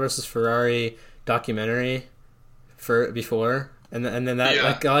the Ford versus Ferrari documentary before, and then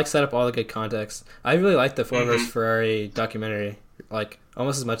that I set up all the good context. I really liked the Ford versus Ferrari documentary, like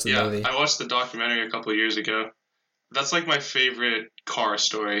almost as much as the movie. Yeah, I watched the documentary a couple of years ago. That's like my favorite car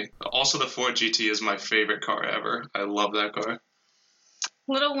story. Also, the Ford GT is my favorite car ever. I love that car.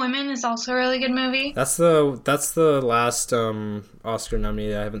 Little Women is also a really good movie. That's the last Oscar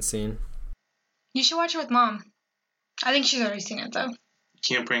nominee I haven't seen. You should watch it with Mom. I think she's already seen it though. You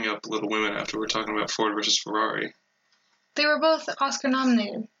can't bring up Little Women after we're talking about Ford versus Ferrari. They were both Oscar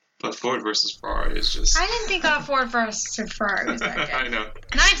nominated. But Ford versus Ferrari is just. I didn't think Ford versus Ferrari was that good. I know.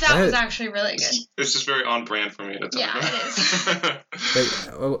 Knives Out was actually really good. It's just very on brand for me to talk about. It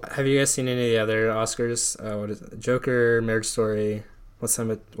is. Have you guys seen any of the other Oscars? What is it? Joker, Marriage Story, Once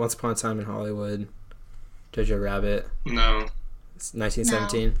Upon a Time in Hollywood, Jojo Rabbit. No. It's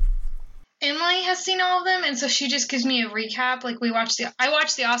 1917. No. Emily has seen all of them, and so she just gives me a recap. Like I watched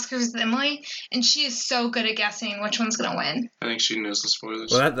the Oscars with Emily, and she is so good at guessing which one's gonna win. I think she knows the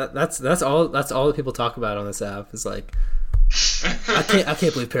spoilers. Well, that's all the people talk about on this app. Is like, I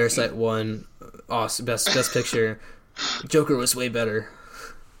can't believe Parasite won best picture. Joker was way better.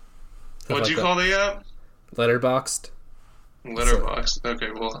 What'd you call the app? Letterboxd. Letterboxd.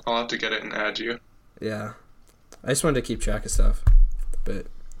 Okay, well, I'll have to get it and add you. Yeah, I just wanted to keep track of stuff, but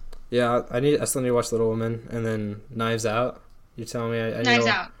yeah, I still need to watch Little Women and then Knives Out. You're telling me I Knives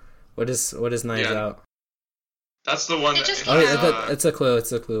Out. What is Knives Out? That's the one It that just Oh, came yeah, out. it's a clue.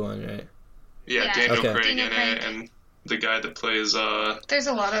 It's a clue one, right? Yeah, Daniel Okay. Craig Daniel in Craig. it, and the guy that plays There's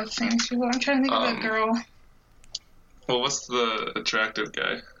a lot of famous people. I'm trying to think of the girl. well, what's the attractive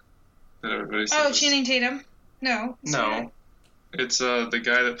guy that everybody says? Oh, Channing Tatum. No. No, it's the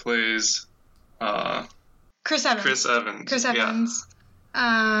guy that plays Chris Evans. Chris Evans.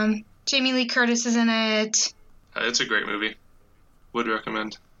 Jamie Lee Curtis is in it. It's a great movie. Would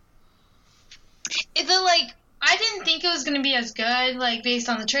recommend. I didn't think it was going to be as good, based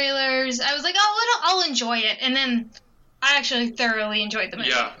on the trailers. I was like, oh, I'll enjoy it. And then I actually thoroughly enjoyed the movie.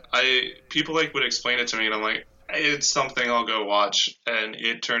 Yeah, people would explain it to me, and I'm like, it's something I'll go watch, and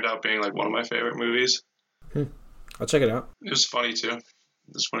it turned out being one of my favorite movies. I'll check it out. It was funny too.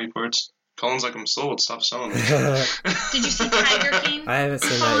 There's funny parts. Colin's like, I'm sold. Stop selling me. Did you see Tiger King? I haven't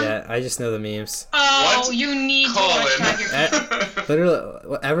seen that yet. I just know the memes. Oh, What? you need to Colin. watch Tiger King.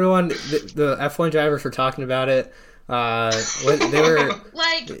 Literally, everyone, the F1 drivers were talking about it. They were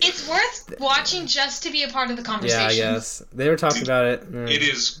It's worth watching just to be a part of the conversation. yeah, I guess they were talking about it. It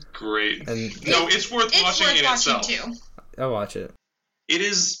is great. And No, it's worth watching in itself. too. I'll watch it. It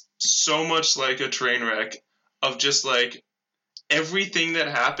is so much like a train wreck of just everything that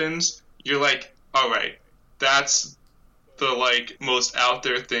happens. You're like, all right, that's the most out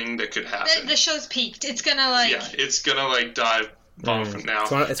there thing that could happen. The show's peaked. It's gonna it's gonna dive bomb from now.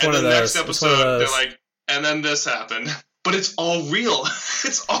 It's and one the of next those. episode, they're like, and then this happened. But it's all real.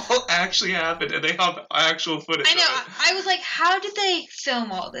 It's all actually happened, and they have actual footage. I know. Of it. I was like, how did they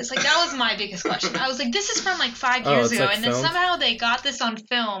film all this? That was my biggest question. I was like, this is from 5 Oh, years it's ago, like and then filmed? somehow they got this on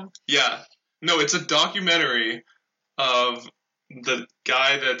film. Yeah. No, it's a documentary of the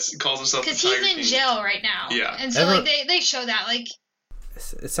guy that calls himself the Because Tiger he's in King. jail right now. Yeah. And so they show that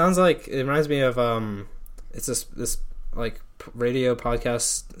It sounds like it reminds me of it's this radio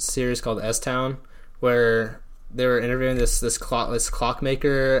podcast series called S Town, where they were interviewing this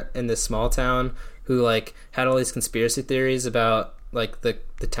clockmaker in this small town who had all these conspiracy theories about the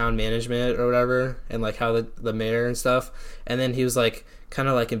town management or whatever, and how the mayor and stuff, and then he was kind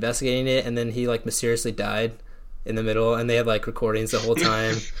of investigating it, and then he mysteriously died in the middle, and they had recordings the whole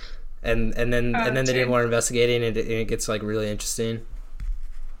time. and then they did more investigating, and it gets I interesting.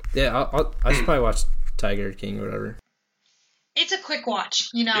 Yeah, I should probably watch Tiger King or whatever. it's a quick watch,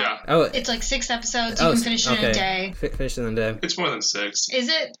 Yeah. Oh, It's 6 episodes. You can finish it in a day. Finish it in a day. It's more than 6. Is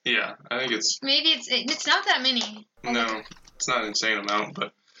it? Yeah, I think it's... Maybe it's not that many. No, it's not an insane amount,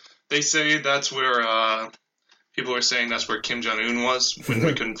 but they say that's where... people are saying that's where Kim Jong-un was when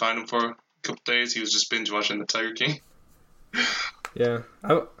we couldn't find him for a couple days. He was just binge watching the Tiger King. Yeah,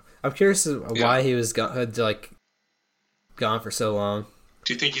 I'm curious why he was gone for so long.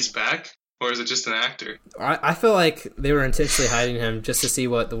 Do you think he's back? Or is it just an actor? I feel like they were intentionally hiding him just to see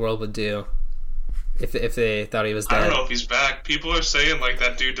what the world would do if they thought he was dead. I don't know if he's back. People are saying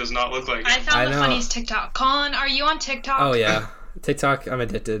that dude does not look like I him. found the funniest TikTok. Colin, are you on TikTok? Oh yeah, TikTok. I'm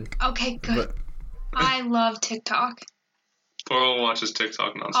addicted. Okay, good. I love TikTok. Pearl watches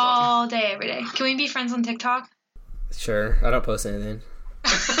TikTok nonstop. All day, every day. Can we be friends on TikTok? Sure, I don't post anything.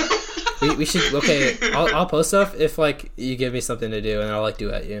 we should. Okay, I'll post stuff if you give me something to do, and I'll do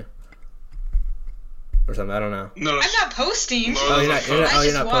it at you or something. I don't know. No, I'm not posting. No,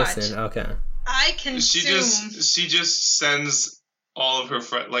 you're not watch. posting. Okay. I consume. She just sends all of her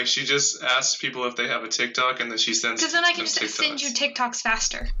friends. She just asks people if they have a TikTok, and then she sends. Because then I can just TikToks. send you TikToks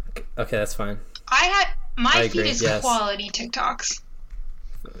faster. Okay, that's fine. My agree, feed is yes. quality TikToks.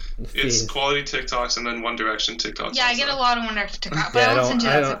 It's quality TikToks and then One Direction TikToks. Yeah, I get a lot of One Direction TikToks, but I don't send you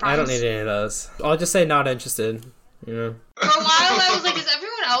that, I don't need any of those. I'll just say not interested. You know. For a while, I was like,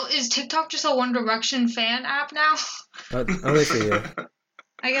 is TikTok just a One Direction fan app now? Only for you.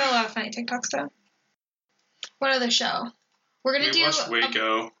 I get a lot of funny TikToks though. What other show? We're gonna do watched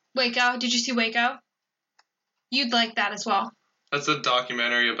Waco. Waco. Did you see Waco? You'd like that as well. That's a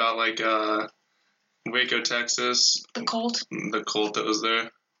documentary about Waco, Texas. The cult. The cult that was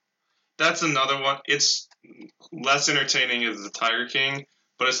there. That's another one. It's less entertaining as the Tiger King,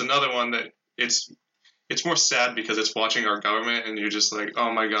 but it's another one that it's more sad because it's watching our government, and you're just like,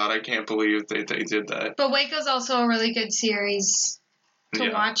 oh my god, I can't believe they did that. But Waco's also a really good series to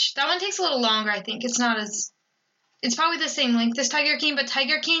watch. That one takes a little longer, I think. It's not as... It's probably the same length as Tiger King, but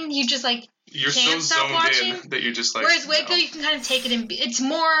Tiger King, you just you're can't so stop zoned watching. in that you're just Whereas Waco, you can kind of take it and it's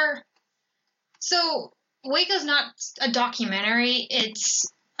more... So, Waco's not a documentary. It's,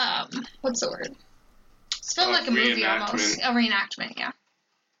 what's the word? It's filmed like a movie almost. A reenactment, yeah.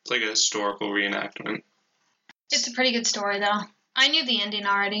 It's like a historical reenactment. It's a pretty good story, though. I knew the ending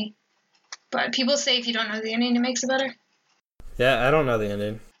already. But people say if you don't know the ending, it makes it better. Yeah, I don't know the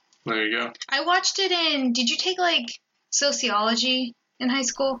ending. There you go. I watched it in... Did you take, like, sociology in high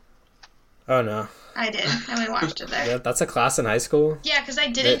school? Oh, no. I did. And we watched it there. Yeah, that's a class in high school? Yeah, because I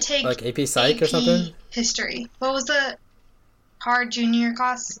didn't take... Like AP Psych or something? History. What was the hard junior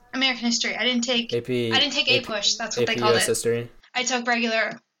class? American History. I didn't take APUSH. That's what they called US it. History. I took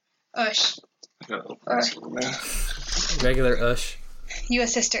regular USH. Regular USH.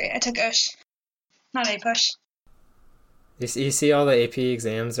 US History. I took USH. Not APUSH. You see all the AP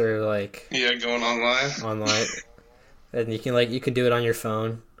exams are like... Yeah, going online. Online. And you can do it on your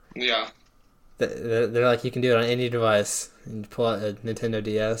phone. Yeah. They're like, you can do it on any device. And pull out a Nintendo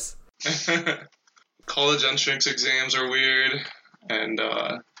DS. College entrance exams are weird. And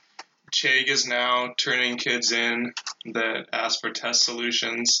Chegg is now turning kids in that ask for test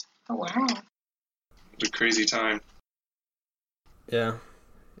solutions. Oh, wow. It's a crazy time. Yeah.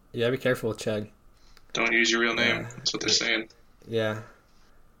 You gotta be careful with Chegg. Don't use your real name. That's what they're saying. Yeah.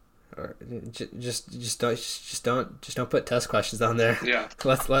 Or just don't put test questions on there. Yeah.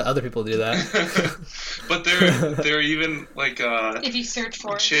 Let other people do that. But they're even like if you search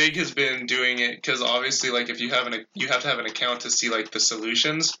for it. Chegg has been doing it because obviously like if you have to have an account to see like the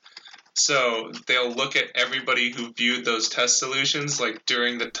solutions. So they'll look at everybody who viewed those test solutions like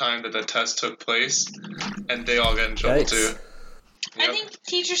during the time that the test took place, and they all get in trouble too. Yep. I think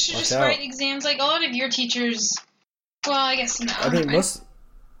teachers should just write exams. Like a lot of your teachers, well, I guess no. I mean,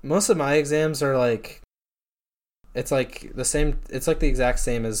 most of my exams are like, it's like the same. It's like the exact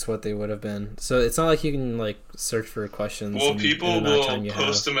same as what they would have been. So it's not like you can like search for questions. Well, people will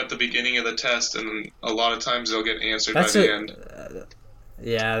post them at the beginning of the test, and a lot of times they'll get answered by the end.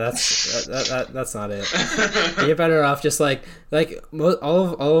 Yeah, that's not it. You're better off just all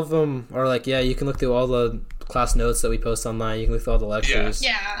of them are like, yeah, you can look through all the class notes that we post online. You can look through all the lectures.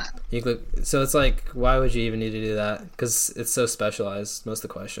 Yeah. You can look, so it's like, why would you even need to do that? Because it's so specialized. Most of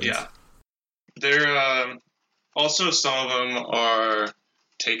the questions. Yeah. There also some of them are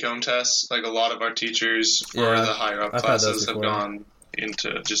take-home tests. Like a lot of our teachers for the higher up classes have gone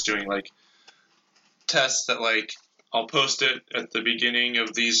into just doing like tests that like. I'll post it at the beginning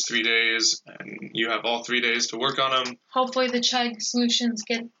of these 3 days, and you have all 3 days to work on them. Hopefully the Chegg solutions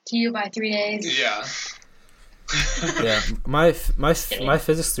get to you by 3 days. Yeah. Yeah. My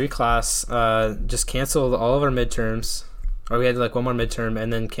Physics 3 class just canceled all of our midterms. Or we had like one more midterm,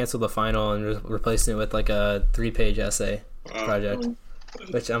 and then canceled the final and replacing it with like a 3-page essay project.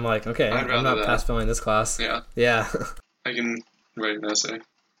 Which I'm like, okay, I'm not pass-failing this class. Yeah. Yeah. I can write an essay.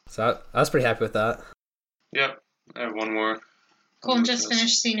 So I was pretty happy with that. Yep. I have one more. Colton just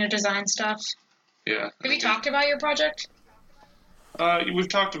finished senior design stuff. Yeah. Have you talked about your project? We've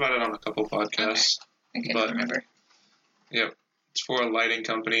talked about it on a couple podcasts. Okay. I can't remember. Yep. It's for a lighting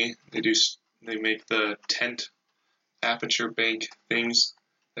company. They make the tent aperture bank things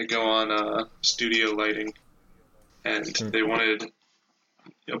that go on studio lighting. And they wanted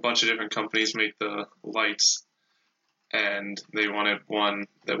a bunch of different companies make the lights. And they wanted one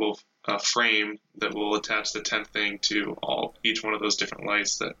that will a frame that will attach the tent thing to each one of those different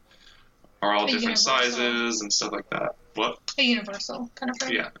lights that are all different sizes and stuff like that. What? A universal kind of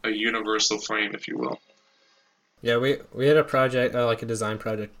frame. Yeah, a universal frame, if you will. Yeah, we had a project, like a design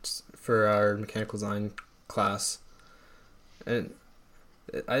project for our mechanical design class, and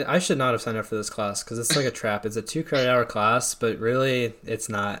I should not have signed up for this class because it's like a trap. It's a 2 credit hour class, but really it's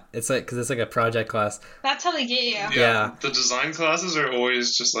not. It's like because it's like a project class. That's how they get you. Yeah. The design classes are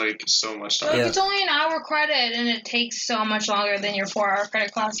always just like so much time. Like, it's only an hour credit, and it takes so much longer than your 4-hour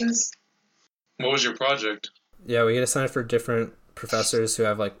credit classes. What was your project? Yeah, we get assigned for different professors who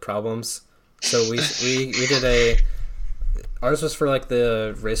have like problems. So we did ours was for like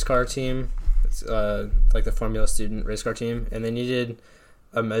the race car team, like the Formula student race car team, and they needed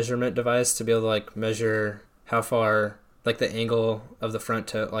a measurement device to be able to like measure how far like the angle of the front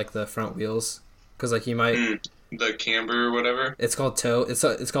toe, like the front wheels, because like you might the camber or whatever. It's called toe.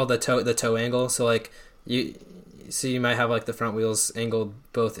 It's called the toe angle. So like you might have like the front wheels angled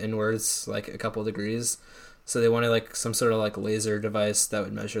both inwards like a couple degrees. So they wanted like some sort of like laser device that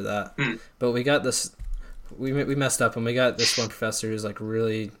would measure that. But we got this. We messed up and we got this one professor who's like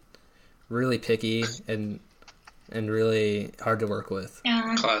really, really picky and really hard to work with.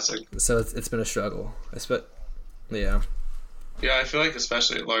 Yeah. Classic. So it's been a struggle. Yeah. Yeah, I feel like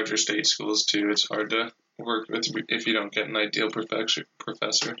especially at larger state schools too, it's hard to work with if you don't get an ideal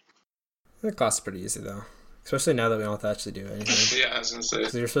professor. The class is pretty easy though. Especially now that we don't have to actually do anything. Yeah, I was gonna say.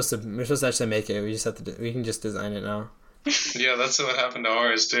 'Cause we're supposed to actually make it. We just have to. We can just design it now. Yeah, that's what happened to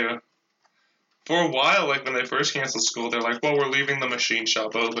ours too. For a while, like when they first canceled school, they're like, "Well, we're leaving the machine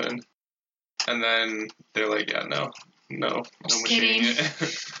shop open," and then they're like, "Yeah, no Just machining kidding.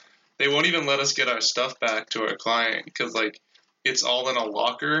 it." They won't even let us get our stuff back to our client because like it's all in a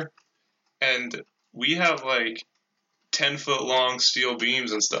locker, and we have like 10-foot long steel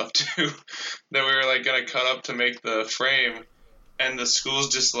beams and stuff too that we were like gonna cut up to make the frame, and the school's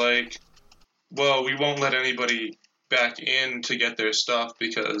just like, well, we won't let anybody back in to get their stuff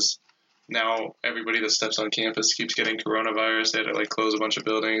because now everybody that steps on campus keeps getting coronavirus. They had to like close a bunch of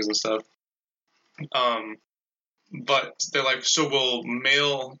buildings and stuff. But they're like, so we'll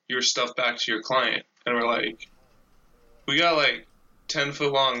mail your stuff back to your client, and we're like, we got like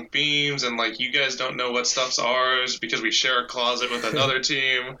 10-foot long beams, and like you guys don't know what stuff's ours because we share a closet with another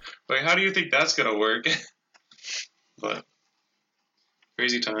team. Like, how do you think that's gonna work? But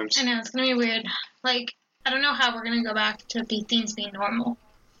crazy times. I know, it's gonna be weird. Like, I don't know how we're gonna go back to things being normal.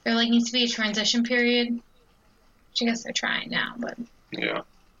 There like needs to be a transition period, which I guess they're trying now, but Yeah.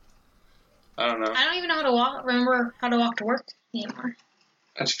 I don't know. I don't even know how to remember how to walk to work anymore.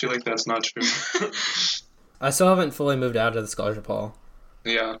 I just feel like that's not true. I still haven't fully moved out of the scholarship hall.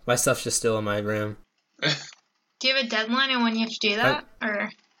 Yeah. My stuff's just still in my room. Do you have a deadline on when you have to do that? Or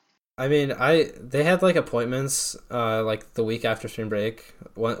I mean, they had like appointments like the week after spring break,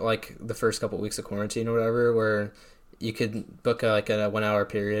 like the first couple weeks of quarantine or whatever, where you could book a 1 hour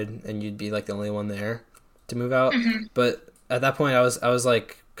period and you'd be like the only one there to move out. Mhm. But at that point, I was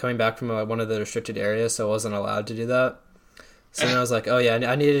like coming back from one of the restricted areas, so I wasn't allowed to do that. So then I was like, oh yeah,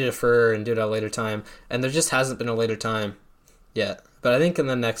 I need to defer and do it at a later time, and there just hasn't been a later time yet. But I think in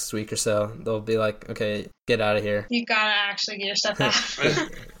the next week or so, they'll be like, okay, get out of here. you gotta actually get your stuff out.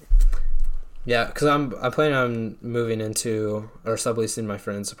 Yeah, because I'm planning on moving into or subleasing my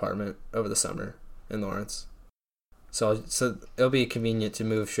friend's apartment over the summer in Lawrence. So it'll be convenient to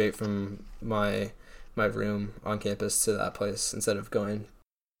move straight from my room on campus to that place instead of going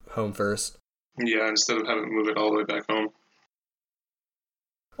home first. Yeah, instead of having to move it all the way back home.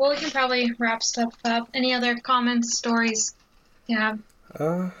 Well, we can probably wrap stuff up. Any other comments, stories you have?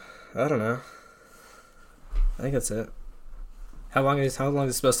 I don't know. I think that's it. How long is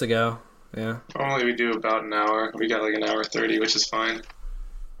it supposed to go? Yeah. Normally we do about an hour. We got like an hour 30, which is fine.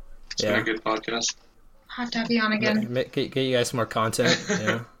 It's been a good podcast. I'll have to have you on again. Get you guys some more content.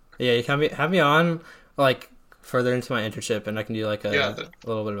 Yeah. Yeah, you can have me on like further into my internship, and I can do like a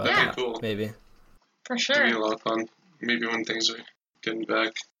little bit about that'd that. be cool. Maybe. For It'd sure. be a lot of fun. Maybe when things are getting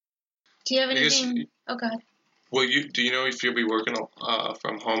back. Do you have I guess- anything? Oh, go ahead. Well, do you know if you'll be working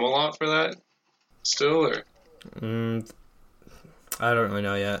from home a lot for that still, or? I don't really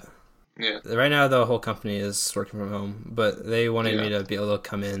know yet. Yeah. Right now, the whole company is working from home, but they wanted me to be able to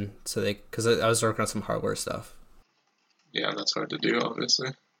come in because I was working on some hardware stuff. Yeah, that's hard to do, obviously.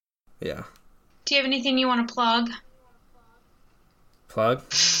 Yeah. Do you have anything you want to plug? Plug?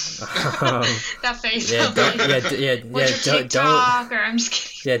 That face. Yeah, What's your TikTok? Or I'm just kidding.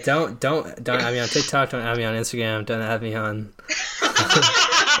 Yeah, don't add me on TikTok. Don't add me on Instagram. Don't add me on.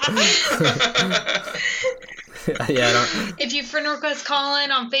 Yeah, don't. If you friend request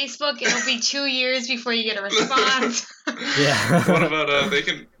Colin on Facebook, it'll be 2 years before you get a response. Yeah. What about they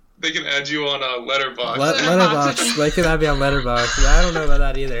can add you on Letterboxd. Letterboxd. They can add me on Letterboxd. Yeah, I don't know about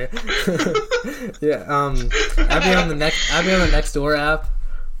that either. Yeah. Add me on the next door app.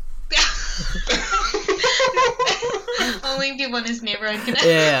 Only people in his neighborhood can.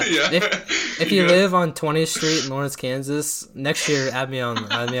 Yeah. Yeah. If you live on 20th Street in Lawrence, Kansas, next year add me on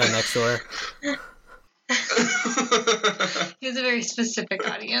Nextdoor. He has a very specific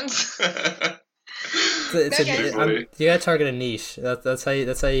audience. You gotta target a niche. That's how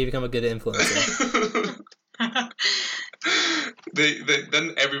you become a good influencer.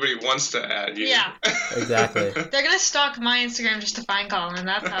 Then everybody wants to add you. Yeah. Exactly. They're gonna stalk my Instagram just to find Colin, and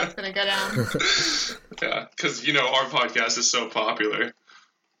that's how it's gonna go down. Yeah, because our podcast is so popular.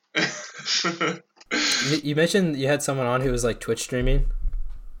 You mentioned you had someone on who was like Twitch streaming.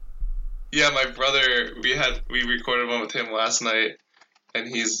 Yeah, my brother. We recorded one with him last night, and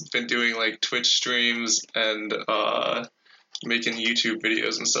he's been doing like Twitch streams and making YouTube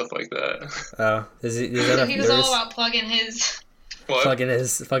videos and stuff like that. Oh, is that He was all about plugging his. What? Plugging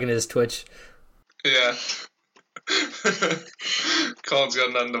his Twitch. Yeah. Colin's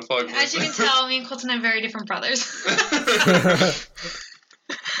got nothing to plug. As you can tell, me and Colton have very different brothers.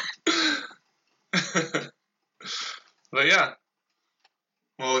 But yeah.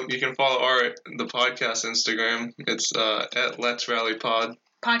 Well, you can follow the podcast Instagram. It's at Let's Rally Pod.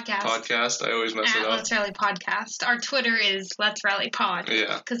 Podcast. I always mess it At up. Let's Rally Podcast. Our Twitter is Let's Rally Pod.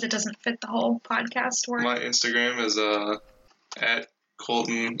 Yeah. Because it doesn't fit the whole podcast word. My Instagram is at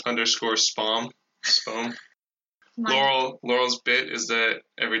Colton_Spom. Laurel's bit is that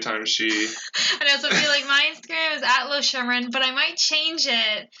every time she... And I also feel like my Instagram is at LoSherman, but I might change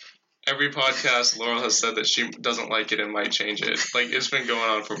it. Every podcast, Laurel has said that she doesn't like it and might change it. Like, it's been going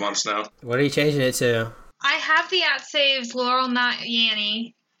on for months now. What are you changing it to? I have the at saves Laurel, not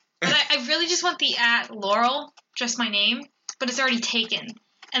Yanny. But I really just want the at Laurel, just my name, but it's already taken.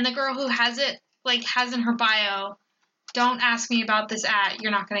 And the girl who has it, like, has in her bio, don't ask me about this at,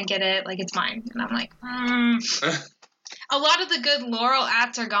 you're not going to get it, like, it's mine. And I'm like, A lot of the good Laurel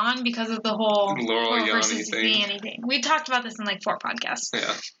ats are gone because of the whole Laurel versus thing. the Yanny thing. We talked about this in, like, 4 podcasts.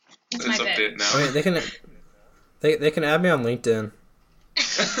 Yeah. It's It's my a bit now. I mean, they can add me on LinkedIn.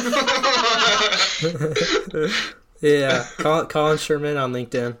 Yeah, Colin Sherman on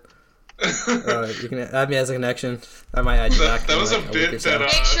LinkedIn. You can add me as a connection. I might add you back. That was a week bit or so. that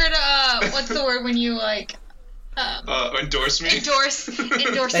Make sure to, what's the word when you, like... endorse me? Endorse the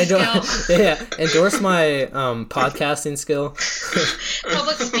skill. Yeah, endorse my podcasting skill.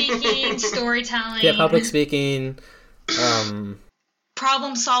 Public speaking, storytelling. Yeah, public speaking.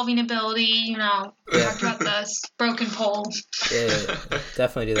 Problem-solving ability, you know. We talked about this. Broken pole. Yeah,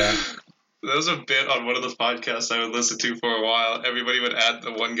 definitely do that. That was a bit on one of the podcasts I would listen to for a while. Everybody would add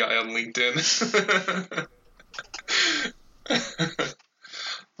the one guy on LinkedIn.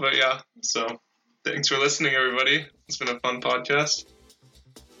 But yeah, so thanks for listening, everybody. It's been a fun podcast.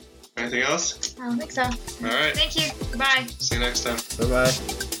 Anything else? I don't think so. All right. Thank you. Goodbye. See you next time.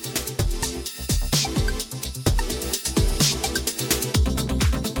 Bye-bye.